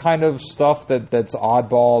little kind of stuff that's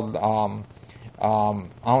oddball. I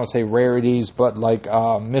don't want to say rarities, but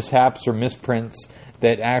mishaps or misprints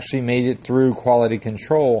that actually made it through quality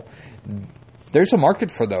control. There's a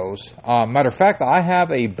market for those. Matter of fact, I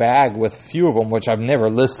have a bag with a few of them, which I've never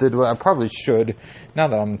listed. I probably should, now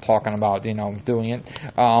that I'm talking about, doing it.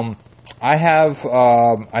 I have,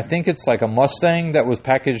 I think it's a Mustang that was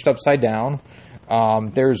packaged upside down.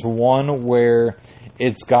 There's one where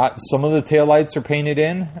it's got some of the taillights are painted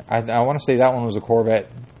in. I want to say that one was a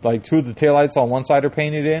Corvette. Like 2 of the taillights on one side are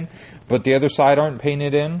painted in, but the other side aren't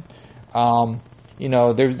painted in.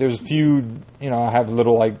 There's a few, I have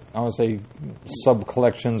little, like, I want to say sub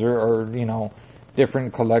collections or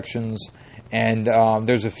different collections. And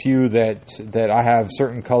there's a few that I have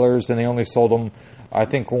certain colors, and they only sold them. I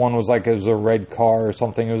think one was like it was a red car or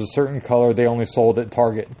something. It was a certain color they only sold at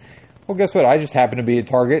Target. Well, guess what? I just happened to be at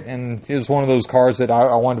Target, and it was one of those cars that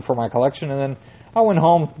I wanted for my collection. And then I went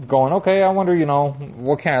home going, okay, I wonder,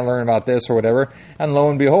 what can I learn about this or whatever. And lo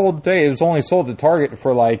and behold, hey, it was only sold at Target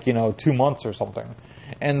for 2 months or something.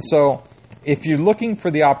 And so if you're looking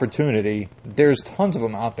for the opportunity, there's tons of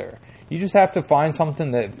them out there. You just have to find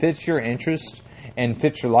something that fits your interest and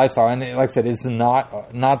fits your lifestyle. And like I said, it's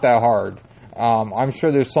not that hard. I'm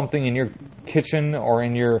sure there's something in your kitchen or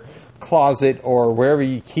in your closet or wherever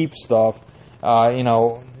you keep stuff,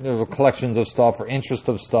 collections of stuff or interest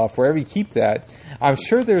of stuff, wherever you keep that. I'm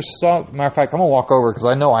sure there's some. Matter of fact, I'm gonna walk over because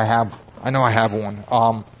I know I have one.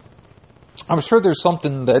 I'm sure there's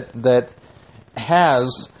something that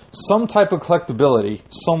has some type of collectability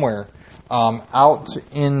somewhere out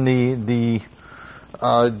in the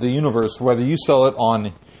universe, whether you sell it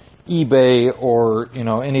on eBay or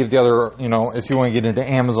any of the other, if you want to get into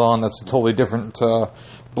Amazon, that's a totally different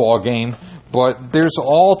ball game. But there's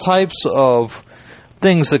all types of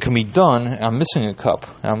things that can be done. I'm missing a cup.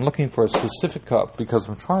 I'm looking for a specific cup because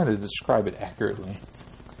I'm trying to describe it accurately.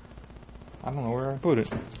 I don't know where I put it.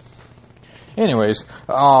 Anyways,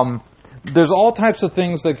 there's all types of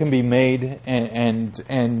things that can be made and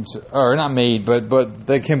or not made, but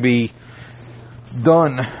that can be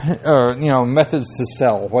done, methods to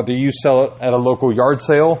sell, whether you sell it at a local yard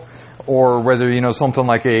sale or whether, something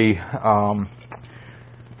like a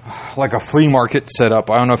flea market setup.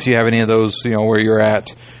 I don't know if you have any of those, where you're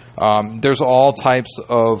at. There's all types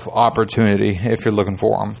of opportunity if you're looking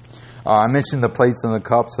for them. I mentioned the plates and the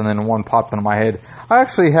cups, and then one popped into my head. I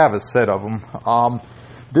actually have a set of them.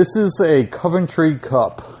 This is a Coventry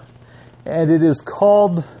cup, and it is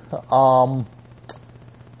called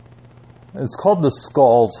the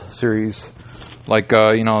Skulls series,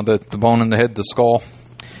 the bone in the head, the skull.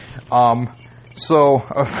 So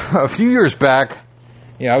a few years back,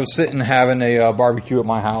 I was sitting having a barbecue at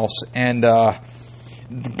my house, and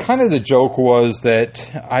kind of the joke was that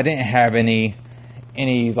I didn't have any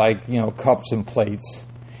cups and plates,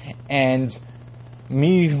 and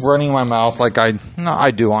me running my mouth like I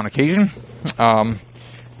do on occasion,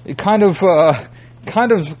 it kind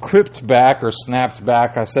of clipped back or snapped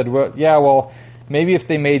back. I said, well, maybe if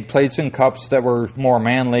they made plates and cups that were more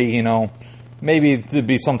manly, maybe it'd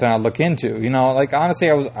be something I'd look into. Honestly,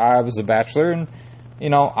 I was a bachelor, and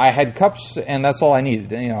I had cups, and that's all I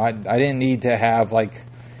needed. I didn't need to have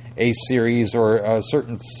a series or a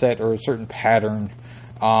certain set or a certain pattern.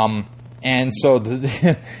 And so,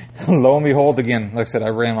 lo and behold, again, like I said, I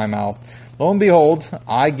ran my mouth. Lo and behold,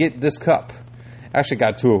 I get this cup. Actually,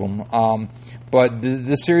 got 2 of them. But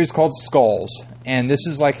this series is called Skulls, and this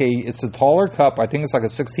is it's a taller cup. I think it's like a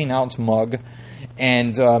 16-ounce mug,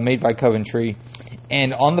 and made by Coventry.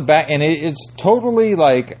 And on the back, and it's totally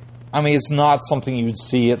it's not something you would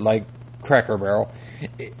see at Cracker Barrel.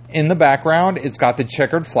 In the background, it's got the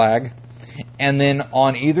checkered flag. And then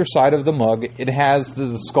on either side of the mug, it has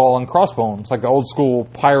the skull and crossbones, like the old school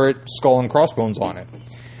pirate skull and crossbones on it.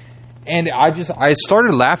 And I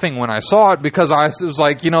started laughing when I saw it because I was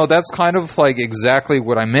like, that's kind of exactly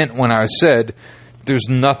what I meant when I said there's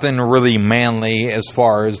nothing really manly as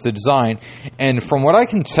far as the design. And from what I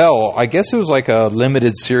can tell, I guess it was a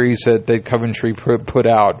limited series that Coventry put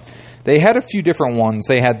out. They had a few different ones.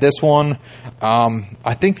 They had this one.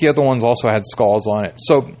 I think the other ones also had skulls on it.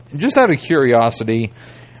 So just out of curiosity,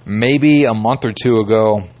 maybe a month or 2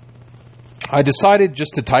 ago, I decided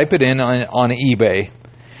just to type it in on eBay.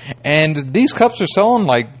 And these cups are selling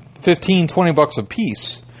 $15-$20 a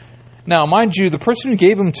piece. Now, mind you, the person who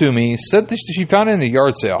gave them to me said that she found it in a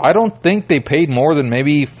yard sale. I don't think they paid more than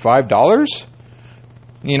maybe $5.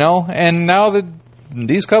 And now that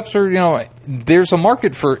these cups are, there's a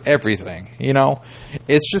market for everything,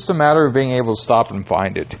 It's just a matter of being able to stop and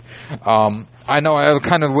find it. I know I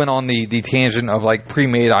kind of went on the tangent of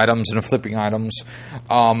pre-made items and flipping items.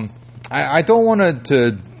 I don't want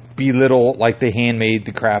to belittle the handmade,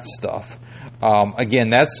 the craft stuff. Again,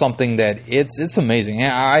 that's something that it's amazing.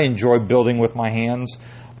 I enjoy building with my hands,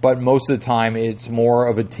 but most of the time it's more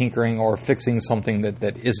of a tinkering or fixing something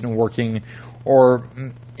that isn't working, or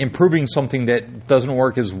improving something that doesn't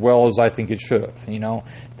work as well as I think it should have.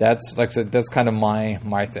 That's like I said, that's kind of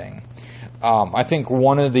my thing. I think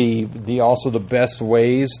one of the also the best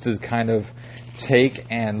ways to kind of take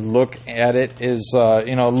and look at it is,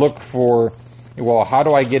 look for, well, how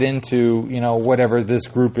do I get into, whatever this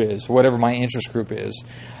group is, whatever my interest group is.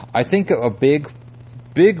 I think a big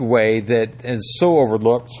way that is so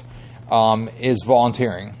overlooked is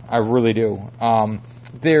volunteering. I really do.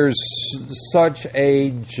 There's such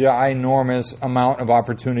a ginormous amount of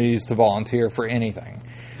opportunities to volunteer for anything.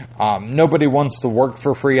 Nobody wants to work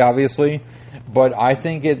for free, obviously, but I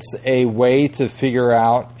think it's a way to figure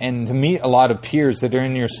out and to meet a lot of peers that are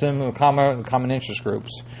in your similar common interest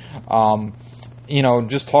groups.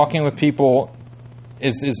 Just talking with people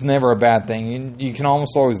is never a bad thing. You can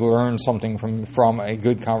almost always learn something from a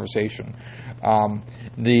good conversation.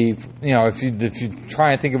 If you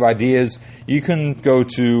try and think of ideas, you can go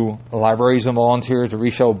to libraries and volunteer to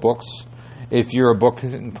reshelve books. If you're a book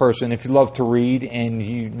person, if you love to read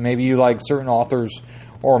and maybe you like certain authors,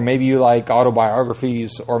 or maybe you like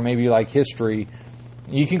autobiographies, or maybe you like history,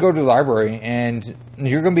 you can go to the library and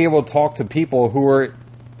you're going to be able to talk to people who are,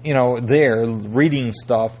 there reading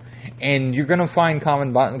stuff, and you're going to find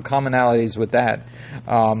commonalities with that.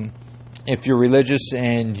 If you're religious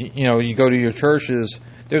and, you go to your churches,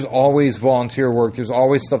 there's always volunteer work. There's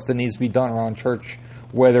always stuff that needs to be done around church,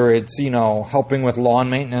 whether it's, helping with lawn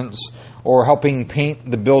maintenance or helping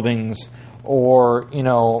paint the buildings or,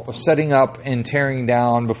 setting up and tearing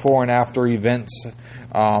down before and after events.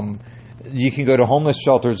 You can go to homeless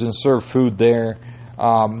shelters and serve food there.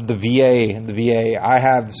 The VA, I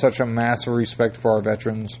have such a massive respect for our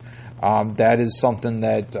veterans. That is something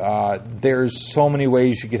that there's so many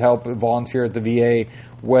ways you could help volunteer at the VA,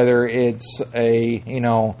 whether it's a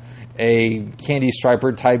candy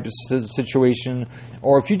striper type situation,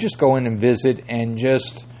 or if you just go in and visit and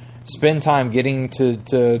just spend time getting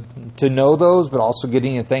to know those, but also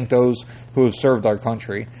getting to thank those who have served our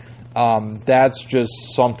country. That's just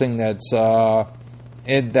something that's a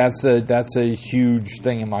huge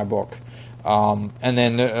thing in my book. And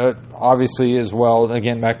then obviously as well,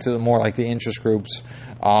 again, back to more like the interest groups,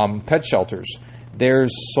 pet shelters.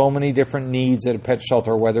 There's so many different needs at a pet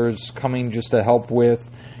shelter, whether it's coming just to help with,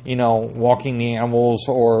 walking the animals,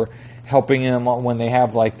 or helping them when they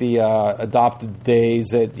have like the adopted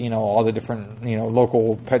days at, all the different,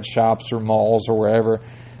 local pet shops or malls or wherever.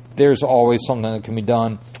 There's always something that can be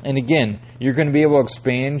done. And again, you're going to be able to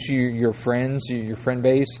expand your friends, your friend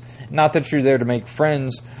base. Not that you're there to make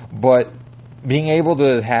friends, but being able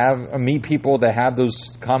to meet people that have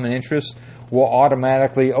those common interests will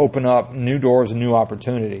automatically open up new doors and new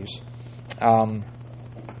opportunities.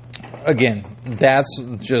 Again, that's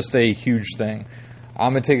just a huge thing.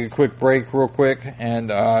 I'm going to take a quick break real quick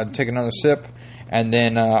and take another sip. And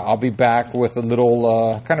then I'll be back with a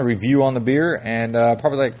little kind of review on the beer and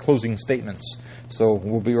probably like closing statements. So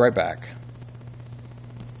we'll be right back.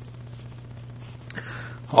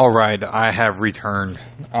 All right, I have returned.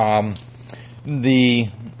 The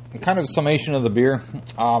kind of summation of the beer,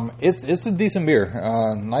 it's a decent beer.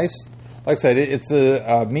 Nice. Like I said, it's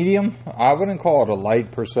a medium. I wouldn't call it a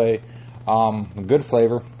light per se. Good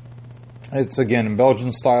flavor. It's, again, a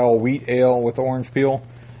Belgian-style wheat ale with orange peel.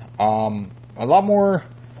 A lot more,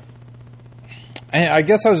 I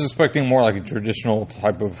guess I was expecting more like a traditional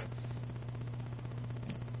type of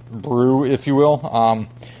brew, if you will.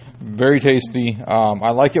 Very tasty.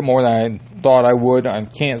 I like it more than I thought I would. I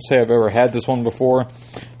can't say I've ever had this one before.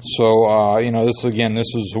 So, this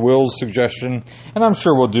is Will's suggestion. And I'm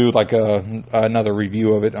sure we'll do like another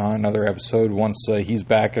review of it on another episode once he's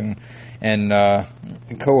back and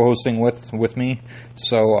co-hosting with me.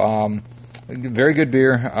 So, very good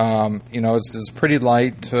beer. It's pretty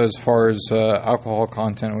light as far as alcohol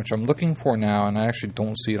content, which I'm looking for now, and I actually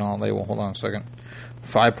don't see it on the label. Hold on a second.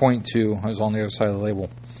 5.2 is on the other side of the label.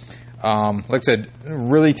 Like I said,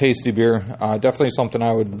 really tasty beer. Definitely something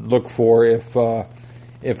I would look for if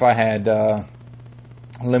I had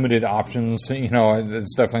limited options.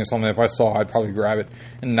 It's definitely something if I saw, I'd probably grab it.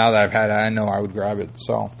 And now that I've had it, I know I would grab it.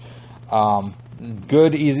 So,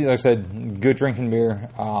 good, easy. Like I said, good drinking beer.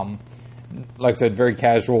 Like I said, very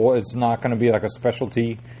casual. It's not going to be like a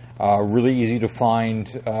specialty. Really easy to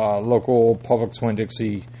find. Local Publix,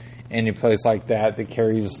 Winn-Dixie, any place like that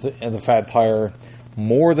carries the Fat Tire.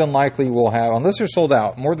 More than likely will have, unless they're sold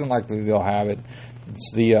out, more than likely they'll have it. It's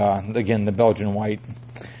the Belgian white.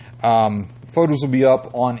 Photos will be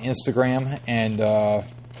up on Instagram and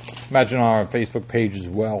imagine on our Facebook page as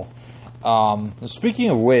well. Speaking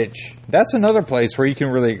of which, that's another place where you can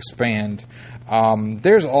really expand.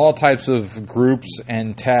 There's all types of groups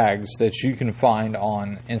and tags that you can find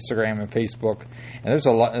on Instagram and Facebook. And there's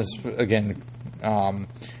a lot, again,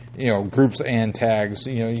 groups and tags.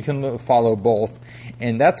 You can follow both,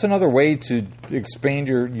 and that's another way to expand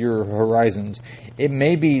your horizons. It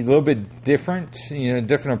may be a little bit different,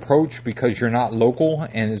 different approach, because you're not local,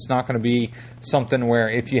 and it's not going to be something where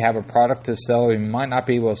if you have a product to sell, you might not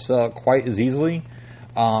be able to sell it quite as easily.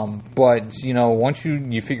 But once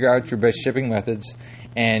you figure out your best shipping methods,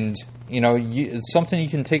 and it's something you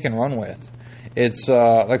can take and run with. It's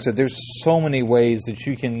like I said, there's so many ways that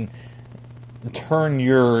you can turn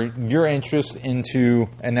your interest into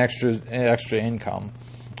an extra income.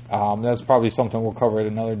 That's probably something we'll cover at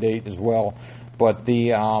another date as well. But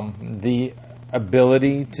the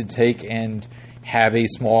ability to take and have a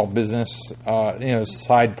small business,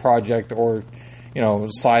 side project, or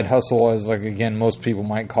side hustle, as most people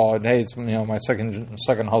might call it. Hey, it's my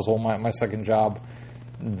second hustle, my second job.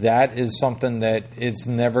 That is something that it's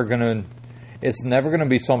never gonna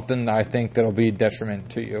be something that I think that'll be a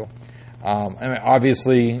detriment to you.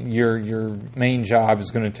 Obviously, your main job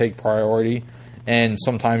is going to take priority, and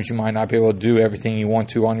sometimes you might not be able to do everything you want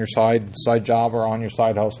to on your side job or on your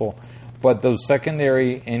side hustle. But those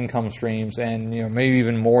secondary income streams, and maybe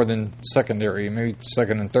even more than secondary, maybe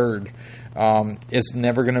second and third, it's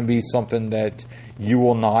never going to be something that you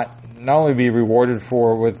will not only be rewarded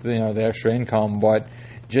for with the extra income, but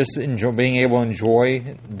just being able to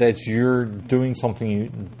enjoy that you're doing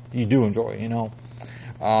something you do enjoy.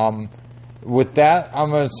 With that, I'm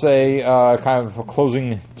going to say kind of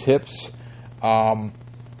closing tips.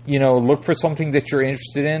 Look for something that you're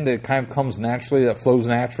interested in that kind of comes naturally, that flows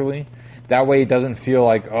naturally. That way it doesn't feel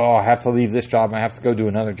like, oh, I have to leave this job and I have to go do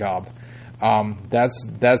another job.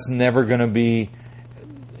 That's never going to be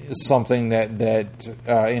something that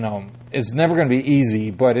it's never going to be easy,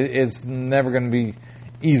 but it's never going to be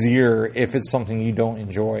easier if it's something you don't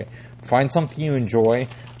enjoy. Find something you enjoy.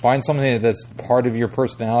 Find something that's part of your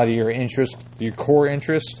personality, your interest, your core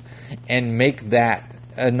interest, and make that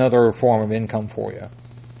another form of income for you.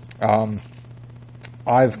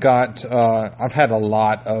 I've had a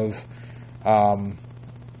lot of,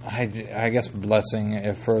 I guess, blessing.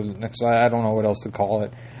 I don't know what else to call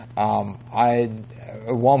it. I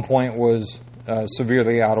at one point was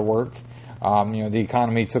severely out of work. The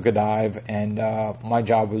economy took a dive, and my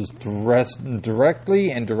job was directly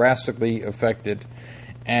and drastically affected.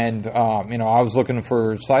 And I was looking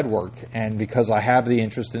for side work, and because I have the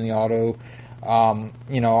interest in the auto,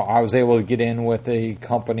 I was able to get in with a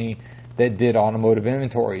company that did automotive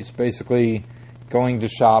inventories, basically going to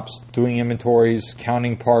shops, doing inventories,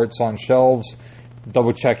 counting parts on shelves,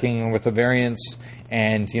 double checking with the variants,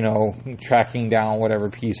 and tracking down whatever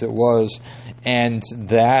piece it was. And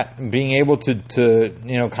that, being able to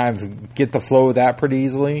kind of get the flow of that pretty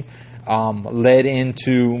easily, led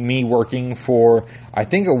into me working for, I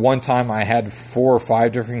think at one time I had 4 or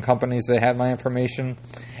 5 different companies that had my information,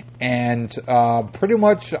 and pretty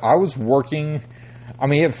much I was working. I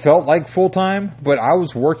mean, it felt like full-time, but I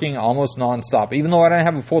was working almost nonstop. Even though I didn't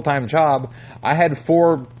have a full-time job, I had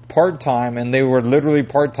 4 part-time, and they were literally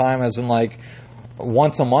part-time as in like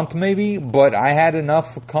once a month maybe, but I had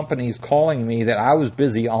enough companies calling me that I was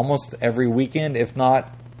busy almost every weekend, if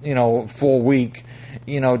not, full week,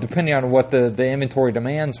 depending on what the inventory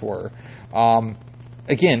demands were.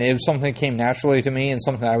 Again, it was something that came naturally to me and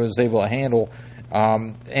something I was able to handle.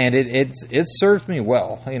 And it served me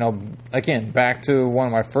well. Again, back to one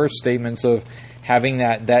of my first statements of having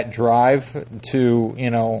that drive to,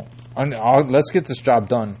 let's get this job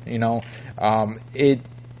done.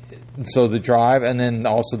 So the drive, and then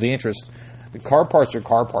also the interest. The car parts are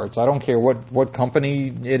car parts. I don't care what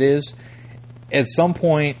company it is. At some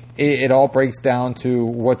point, it all breaks down to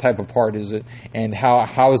what type of part is it, and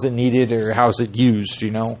how is it needed, or how is it used.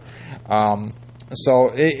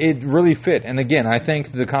 So it really fit. And again, I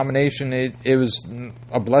think the combination, it was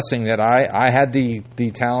a blessing that I had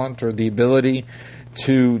the talent or the ability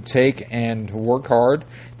to take and work hard,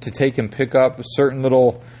 to take and pick up certain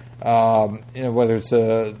little, whether it's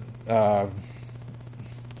a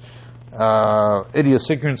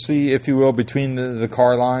idiosyncrasy, if you will, between the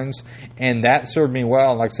car lines, and that served me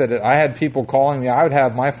well. Like I said, I had people calling me. I would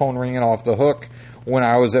have my phone ringing off the hook when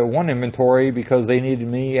I was at one inventory because they needed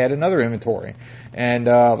me at another inventory. And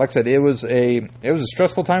like I said, it was a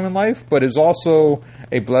stressful time in life, but it was also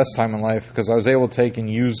a blessed time in life because I was able to take and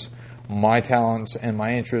use my talents and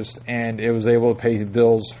my interests, and it was able to pay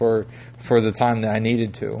bills for the time that I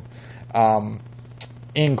needed to.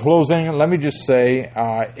 In closing, let me just say,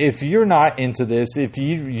 if you're not into this, if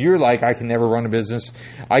you're like, I can never run a business,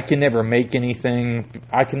 I can never make anything,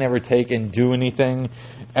 I can never take and do anything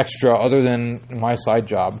extra other than my side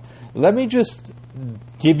job, let me just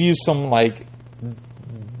give you some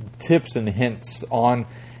tips and hints on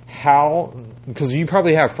how, because you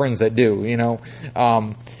probably have friends that do,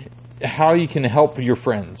 how you can help your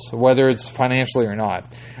friends, whether it's financially or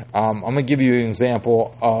not. I'm going to give you an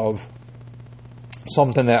example of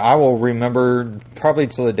something that I will remember probably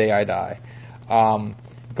till the day I die.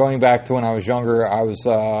 Going back to when I was younger, I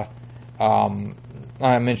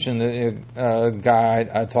mentioned a guy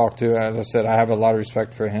I talked to. As I said, I have a lot of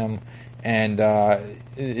respect for him, and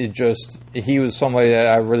he was somebody that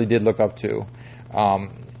I really did look up to.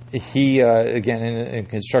 He again in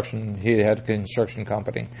construction, he had a construction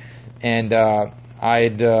company, and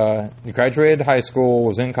I'd graduated high school,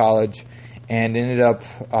 was in college, and ended up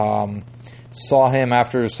saw him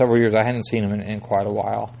after several years. I hadn't seen him in quite a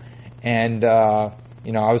while, and I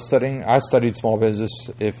studied small business,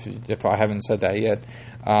 if I haven't said that yet,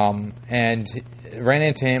 and ran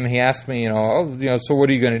into him. He asked me, so what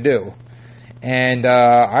are you going to do? And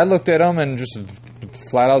I looked at him and just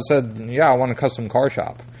flat out said, yeah, I want a custom car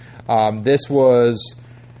shop. This was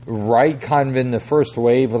right kind of in the first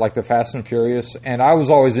wave of like the Fast and Furious, and I was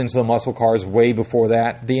always into the muscle cars way before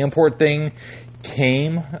that. The import thing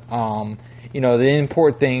came, the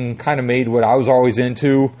import thing kind of made what I was always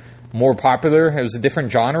into more popular. It was a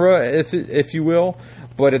different genre, if you will,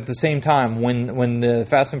 but at the same time, when the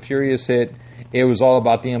Fast and Furious hit, it was all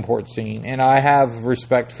about the import scene, and I have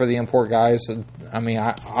respect for the import guys. I mean,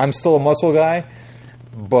 I'm still a muscle guy,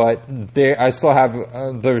 but I still have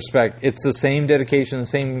the respect. It's the same dedication, the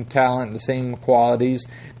same talent, the same qualities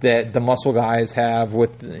that the muscle guys have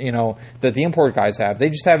that the import guys have. They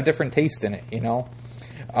just have a different taste in it,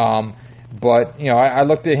 But, I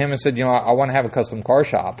looked at him and said, I want to have a custom car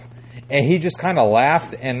shop. And he just kind of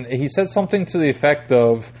laughed, and he said something to the effect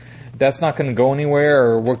of, that's not going to go anywhere,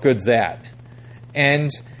 or what good's that?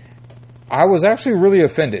 And I was actually really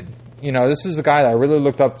offended. This is a guy that I really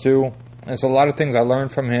looked up to, and so a lot of things I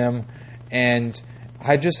learned from him, and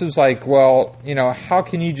I just was like, well, how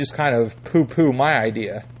can you just kind of poo-poo my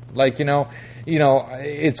idea? Like,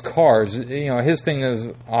 it's cars. His thing is,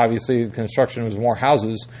 obviously, construction was more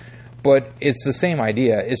houses, but it's the same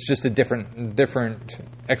idea. It's just a different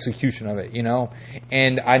execution of it,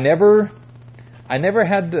 And I never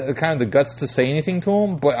had the kind of the guts to say anything to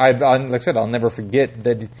him, but like I said, I'll never forget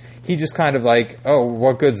that he just kind of like, oh,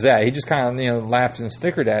 what good's that? He just kind of laughed and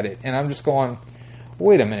snickered at it, and I'm just going,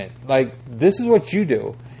 wait a minute, like, this is what you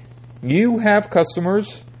do. You have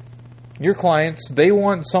customers, your clients, they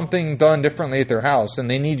want something done differently at their house, and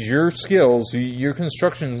they need your skills, your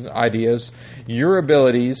construction ideas, your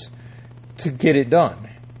abilities to get it done.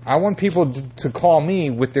 I want people to call me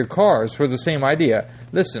with their cars for the same idea.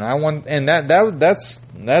 Listen, I want, and that's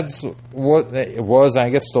what it was, I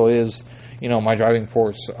guess still is, my driving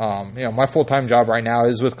force. My full-time job right now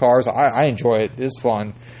is with cars. I enjoy it. It's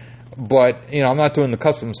fun. But, I'm not doing the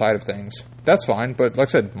custom side of things. That's fine. But like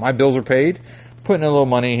I said, my bills are paid, putting a little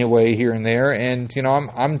money away here and there, and,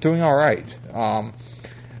 I'm doing all right.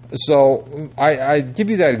 So I give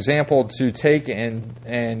you that example to take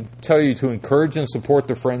and tell you to encourage and support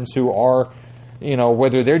the friends who are,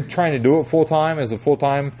 whether they're trying to do it full-time as a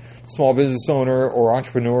full-time small business owner or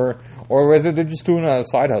entrepreneur, or whether they're just doing a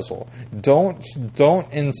side hustle. Don't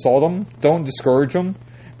insult them. Don't discourage them,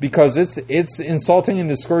 because it's insulting and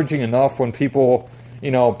discouraging enough when people,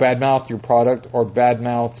 badmouth your product or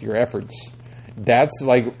badmouth your efforts. That's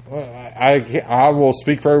like, I will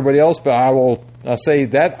speak for everybody else, but I will say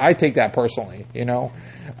that I take that personally,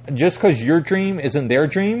 Just because your dream isn't their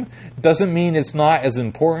dream doesn't mean it's not as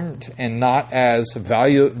important and not as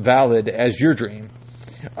valid as your dream.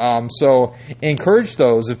 So encourage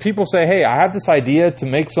those. If people say, hey, I have this idea to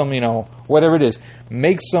make some, whatever it is,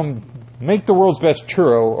 make the world's best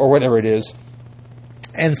churro or whatever it is,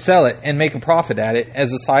 and sell it and make a profit at it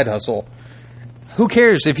as a side hustle. Who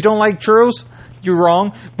cares? If you don't like churros, you're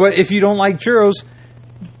wrong. But if you don't like churros,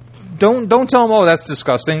 don't tell them, oh, that's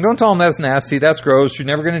disgusting. Don't tell them that's nasty. That's gross. You're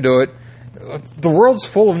never going to do it. The world's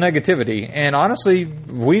full of negativity, and honestly,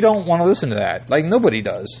 we don't want to listen to that. Like, nobody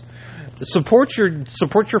does. Support your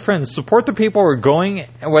friends. Support the people who are going,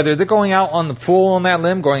 whether they're going out on that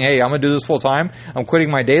limb, going, hey, I'm going to do this full time. I'm quitting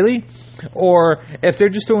my daily, or if they're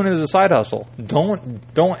just doing it as a side hustle. Don't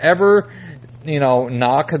ever,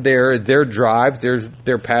 knock their drive,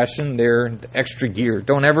 their passion, their extra gear.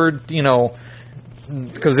 Don't ever,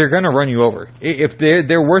 because they're going to run you over. If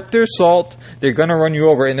they're worth their salt, they're going to run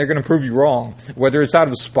you over, and they're going to prove you wrong. Whether it's out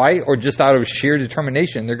of spite or just out of sheer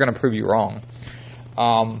determination, they're going to prove you wrong.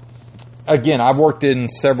 Again, I've worked in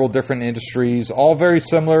several different industries, all very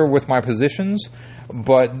similar with my positions,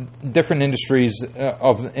 but different industries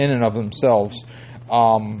in and of themselves.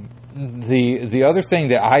 The other thing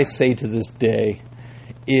that I say to this day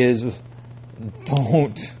is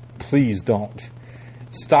don't please don't.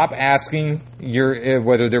 Stop asking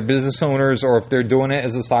whether they're business owners or if they're doing it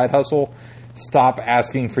as a side hustle. Stop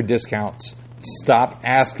asking for discounts. Stop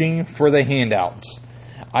asking for the handouts.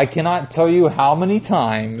 I cannot tell you how many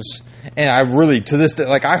times, and I really, to this day,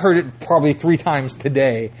 like I heard it probably 3 times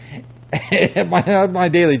today at my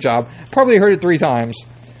daily job. Probably heard it 3 times.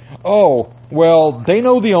 Oh, well, they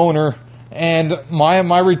know the owner, and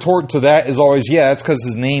my retort to that is always, yeah, that's because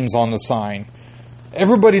his name's on the sign.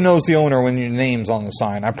 Everybody knows the owner when your name's on the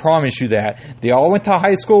sign. I promise you that. They all went to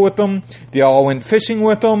high school with them. They all went fishing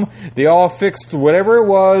with them. They all fixed whatever it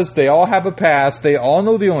was. They all have a past. They all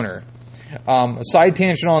know the owner. Side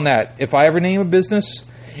tangent on that. If I ever name a business,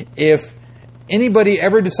 if anybody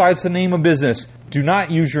ever decides to name a business, do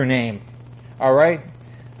not use your name. All right?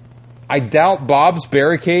 I doubt Bob's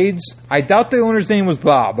Barricades. I doubt the owner's name was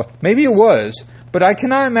Bob. Maybe it was. But I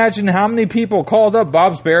cannot imagine how many people called up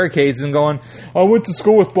Bob's Barricades and going, I went to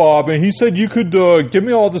school with Bob and he said you could give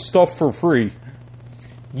me all this stuff for free.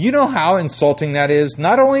 You know how insulting that is?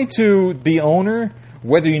 Not only to the owner,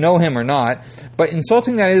 whether you know him or not, but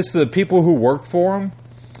insulting that is to the people who work for him.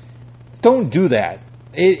 Don't do that.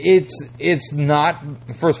 It's not,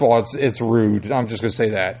 first of all, it's rude. I'm just going to say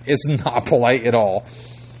that. It's not polite at all.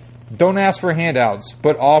 Don't ask for handouts,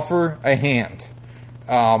 but offer a hand.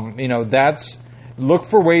 Look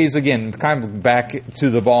for ways, again, kind of back to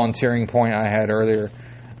the volunteering point I had earlier.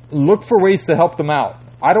 Look for ways to help them out.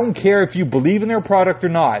 I don't care if you believe in their product or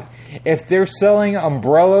not. If they're selling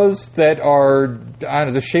umbrellas that are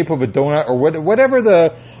the shape of a donut or whatever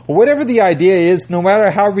the idea is, no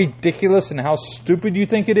matter how ridiculous and how stupid you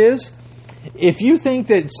think it is, if you think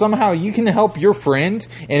that somehow you can help your friend,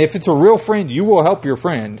 and if it's a real friend, you will help your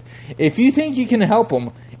friend. If you think you can help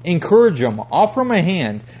them, encourage them, offer them a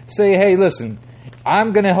hand. Say, hey, listen,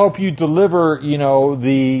 I'm going to help you deliver,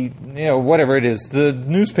 whatever it is, the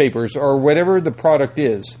newspapers or whatever the product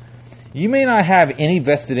is. You may not have any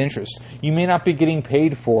vested interest. You may not be getting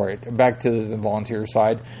paid for it, back to the volunteer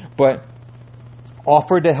side, but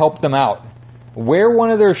offer to help them out. Wear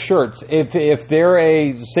one of their shirts. If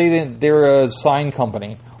they're they're a sign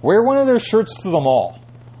company, wear one of their shirts to the mall.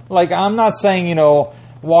 Like, I'm not saying,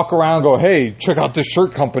 walk around and go, hey, check out this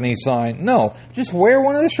shirt company sign. No, just wear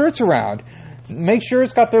one of the shirts around. Make sure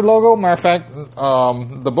it's got their logo. Matter of fact,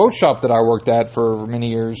 the boat shop that I worked at for many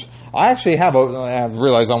years, I actually I've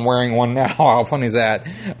realized I'm wearing one now. How funny is that?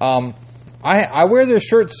 I wear their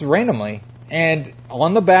shirts randomly, and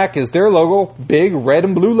on the back is their logo, big red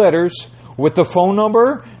and blue letters, with the phone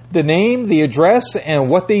number, the name, the address, and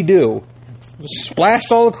what they do, splashed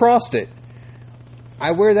all across it.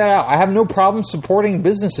 I wear that out. I have no problem supporting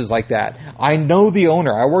businesses like that. I know the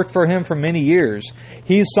owner. I worked for him for many years.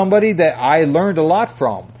 He's somebody that I learned a lot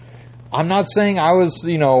from. I'm not saying I was,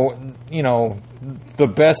 the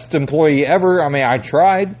best employee ever. I mean, I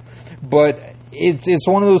tried, but it's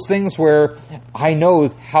one of those things where I know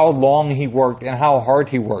how long he worked and how hard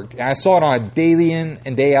he worked. And I saw it on a daily in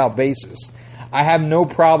and day out basis. I have no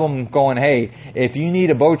problem going, hey, if you need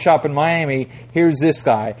a boat shop in Miami, here's this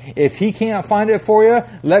guy. If he can't find it for you,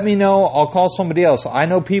 let me know. I'll call somebody else. I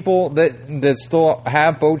know people that still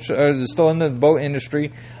have boats, still in the boat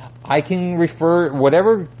industry. I can refer,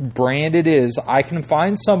 whatever brand it is, I can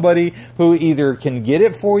find somebody who either can get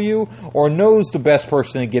it for you or knows the best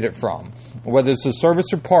person to get it from. Whether it's a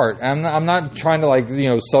service or part. I'm not trying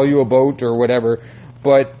to sell you a boat or whatever,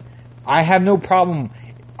 but I have no problem.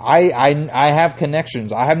 I have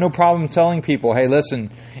connections. I have no problem telling people, hey, listen,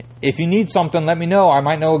 if you need something, let me know. I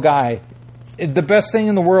might know a guy. The best thing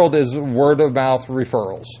in the world is word of mouth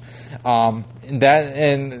referrals.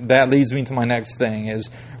 And that leads me to my next thing is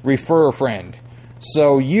refer a friend.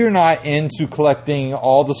 So you're not into collecting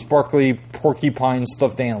all the sparkly porcupine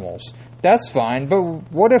stuffed animals. That's fine, but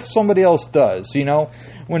what if somebody else does?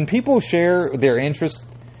 When people share their interests,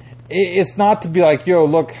 it's not to be like, yo,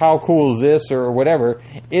 look, how cool is this or whatever.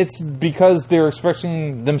 It's because they're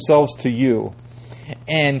expressing themselves to you.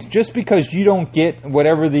 And just because you don't get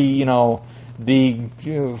whatever the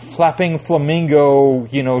flapping flamingo,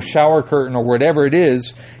 shower curtain or whatever it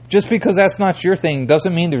is, just because that's not your thing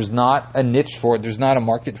doesn't mean there's not a niche for it. There's not a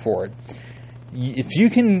market for it. If you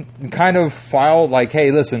can kind of file like,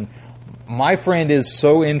 hey, listen, my friend is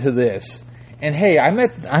so into this. And hey, I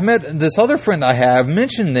met this other friend I have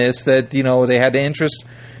mentioned this, that, they had interest.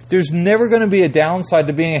 There's never going to be a downside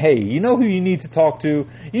to being, hey, you know who you need to talk to?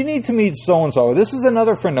 You need to meet so-and-so. This is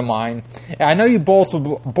another friend of mine. And I know you both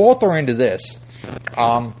are into this.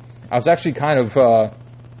 I was actually kind of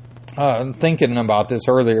thinking about this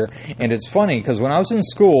earlier. And it's funny, because when I was in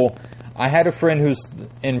school, I had a friend who's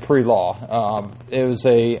in pre-law. I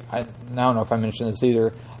don't know if I mentioned this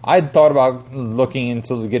either. I'd thought about looking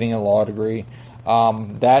into getting a law degree.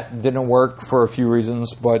 That didn't work for a few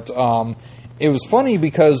reasons, but it was funny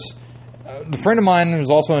because a friend of mine was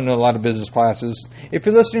also in a lot of business classes. If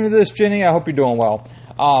you're listening to this, Jenny, I hope you're doing well.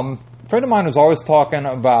 A friend of mine was always talking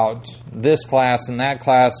about this class and that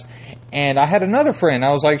class, and I had another friend.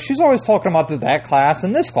 I was like, she's always talking about that class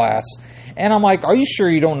and this class. And I'm like, are you sure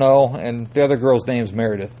you don't know? And the other girl's name's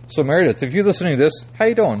Meredith. So Meredith, if you're listening to this, how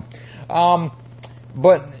you doing?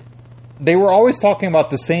 But they were always talking about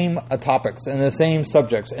the same topics and the same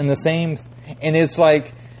subjects and the same, and it's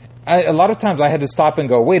like, a lot of times I had to stop and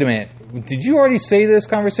go, wait a minute, did you already say this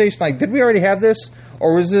conversation? Like, did we already have this?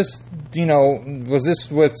 Or was this, was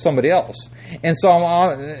this with somebody else? And so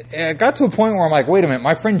I got to a point where I'm like, wait a minute,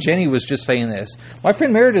 my friend Jenny was just saying this. My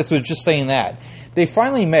friend Meredith was just saying that. They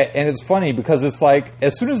finally met, and it's funny because it's like,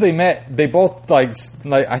 as soon as they met, they both, like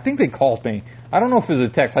I think they called me. I don't know if it was a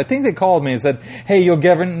text. I think they called me and said, hey, you'll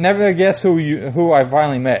never guess who I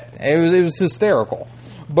finally met. It was hysterical.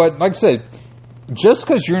 But like I said, just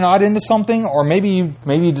because you're not into something, or maybe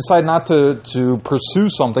you decide not to pursue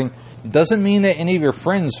something, doesn't mean that any of your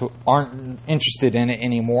friends aren't interested in it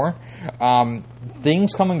anymore.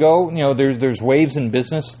 Things come and go. There's waves in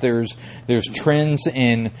business. There's trends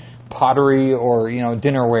in pottery or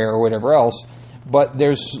dinnerware or whatever else. But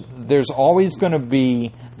there's always going to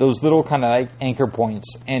be those little kind of like anchor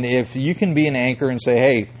points. And if you can be an anchor and say,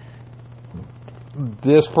 hey,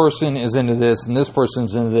 this person is into this and this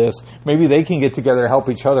person's into this, maybe they can get together and help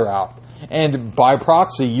each other out. And by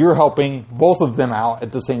proxy, you're helping both of them out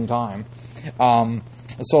at the same time.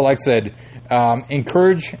 So like I said,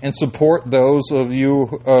 encourage and support those of you,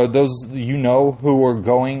 who are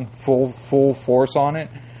going full force on it.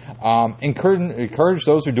 Encourage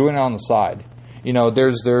those who are doing it on the side.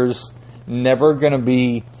 There's never going to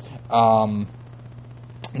be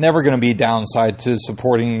downside to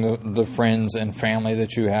supporting the friends and family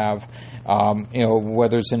that you have,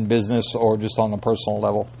 whether it's in business or just on the personal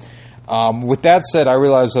level. With that said, I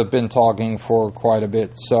realize I've been talking for quite a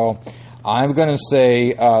bit, so I'm going to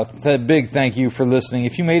say a big thank you for listening.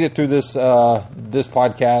 If you made it through this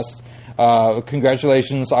podcast,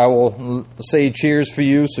 congratulations. I will say cheers for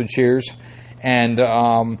you, so cheers. And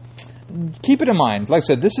keep it in mind. Like I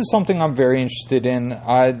said, this is something I'm very interested in.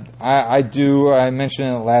 I mentioned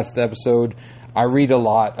in the last episode, I read a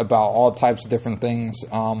lot about all types of different things.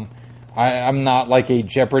 I'm not like a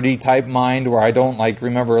Jeopardy type mind where I don't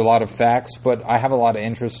remember a lot of facts, but I have a lot of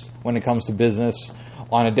interest when it comes to business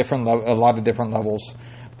on a lot of different levels.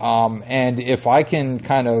 And if I can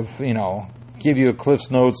kind of, give you a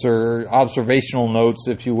Cliff's Notes or observational notes,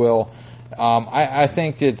 if you will, I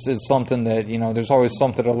think it's something that, there's always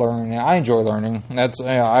something to learn. I enjoy learning.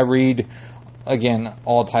 I read, again,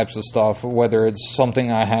 all types of stuff, whether it's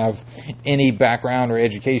something I have any background or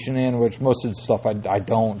education in, which most of the stuff I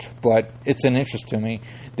don't, but it's an interest to me.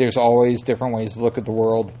 There's always different ways to look at the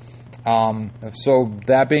world. So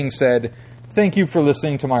that being said, thank you for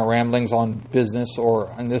listening to my ramblings on business,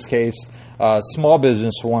 or in this case, Small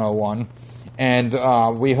Business 101. And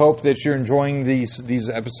we hope that you're enjoying these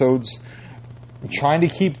episodes. Trying to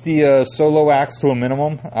keep the solo acts to a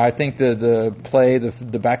minimum. I think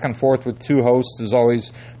the back and forth with two hosts is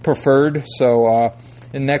always preferred. So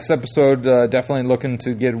in the next episode, definitely looking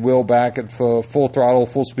to get Will back at full throttle,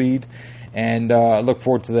 full speed, and look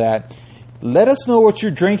forward to that. Let us know what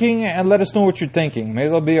you're drinking, and let us know what you're thinking. Maybe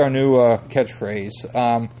that'll be our new catchphrase.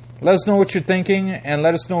 Let us know what you're thinking, and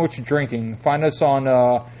let us know what you're drinking. Find us on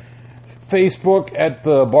Facebook at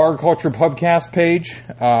the Bar Culture Pubcast page.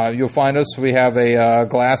 You'll find us. We have a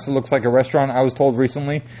glass that looks like a restaurant, I was told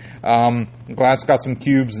recently. Glass got some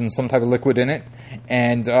cubes and some type of liquid in it.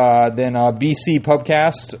 And then BC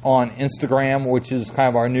Pubcast on Instagram, which is kind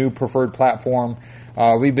of our new preferred platform.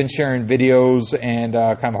 We've been sharing videos and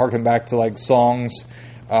kind of harking back to songs,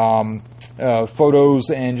 photos,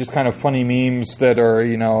 and just kind of funny memes that are,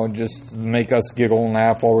 just make us giggle and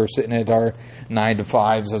laugh while we're sitting at our 9 to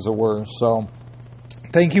 5s, as it were. So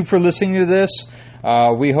thank you for listening to this.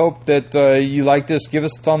 We hope that you like this. Give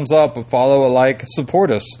us a thumbs up, a follow, a like,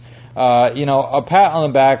 support us. A pat on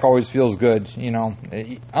the back always feels good,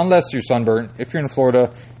 unless you're sunburnt. If you're in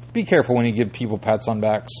Florida, be careful when you give people pats on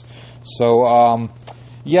backs. So,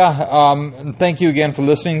 thank you again for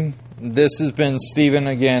listening. This has been Steven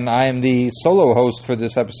again. I am the solo host for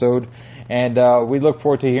this episode, and we look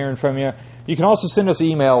forward to hearing from you. You can also send us an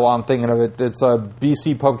email while I'm thinking of it. It's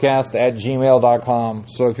bcpubcast@gmail.com.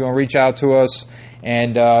 So if you want to reach out to us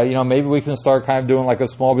And, maybe we can start kind of doing like a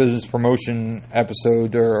small business promotion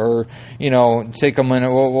episode or take a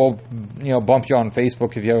minute. We'll bump you on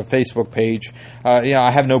Facebook if you have a Facebook page.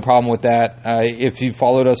 I have no problem with that. If you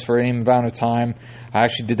followed us for any amount of time, I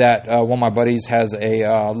actually did that. One of my buddies has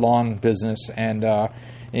a lawn business, and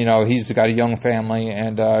he's got a young family,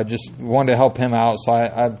 and just wanted to help him out, so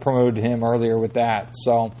I promoted him earlier with that.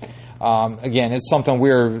 So, again, it's something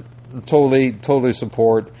we're totally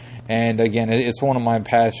support, and again, it's one of my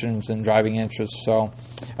passions and driving interests. So,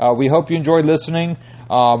 we hope you enjoyed listening.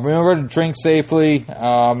 Remember to drink safely.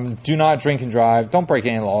 Do not drink and drive. Don't break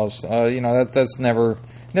any laws. That's never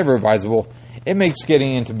advisable. It makes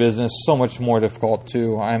getting into business so much more difficult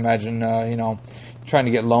too. I imagine, trying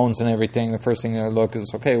to get loans and everything, the first thing they look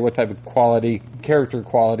is, okay, what type of character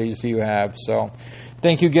qualities do you have? So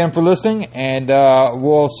thank you again for listening, and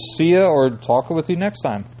we'll see you or talk with you next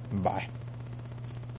time. Bye.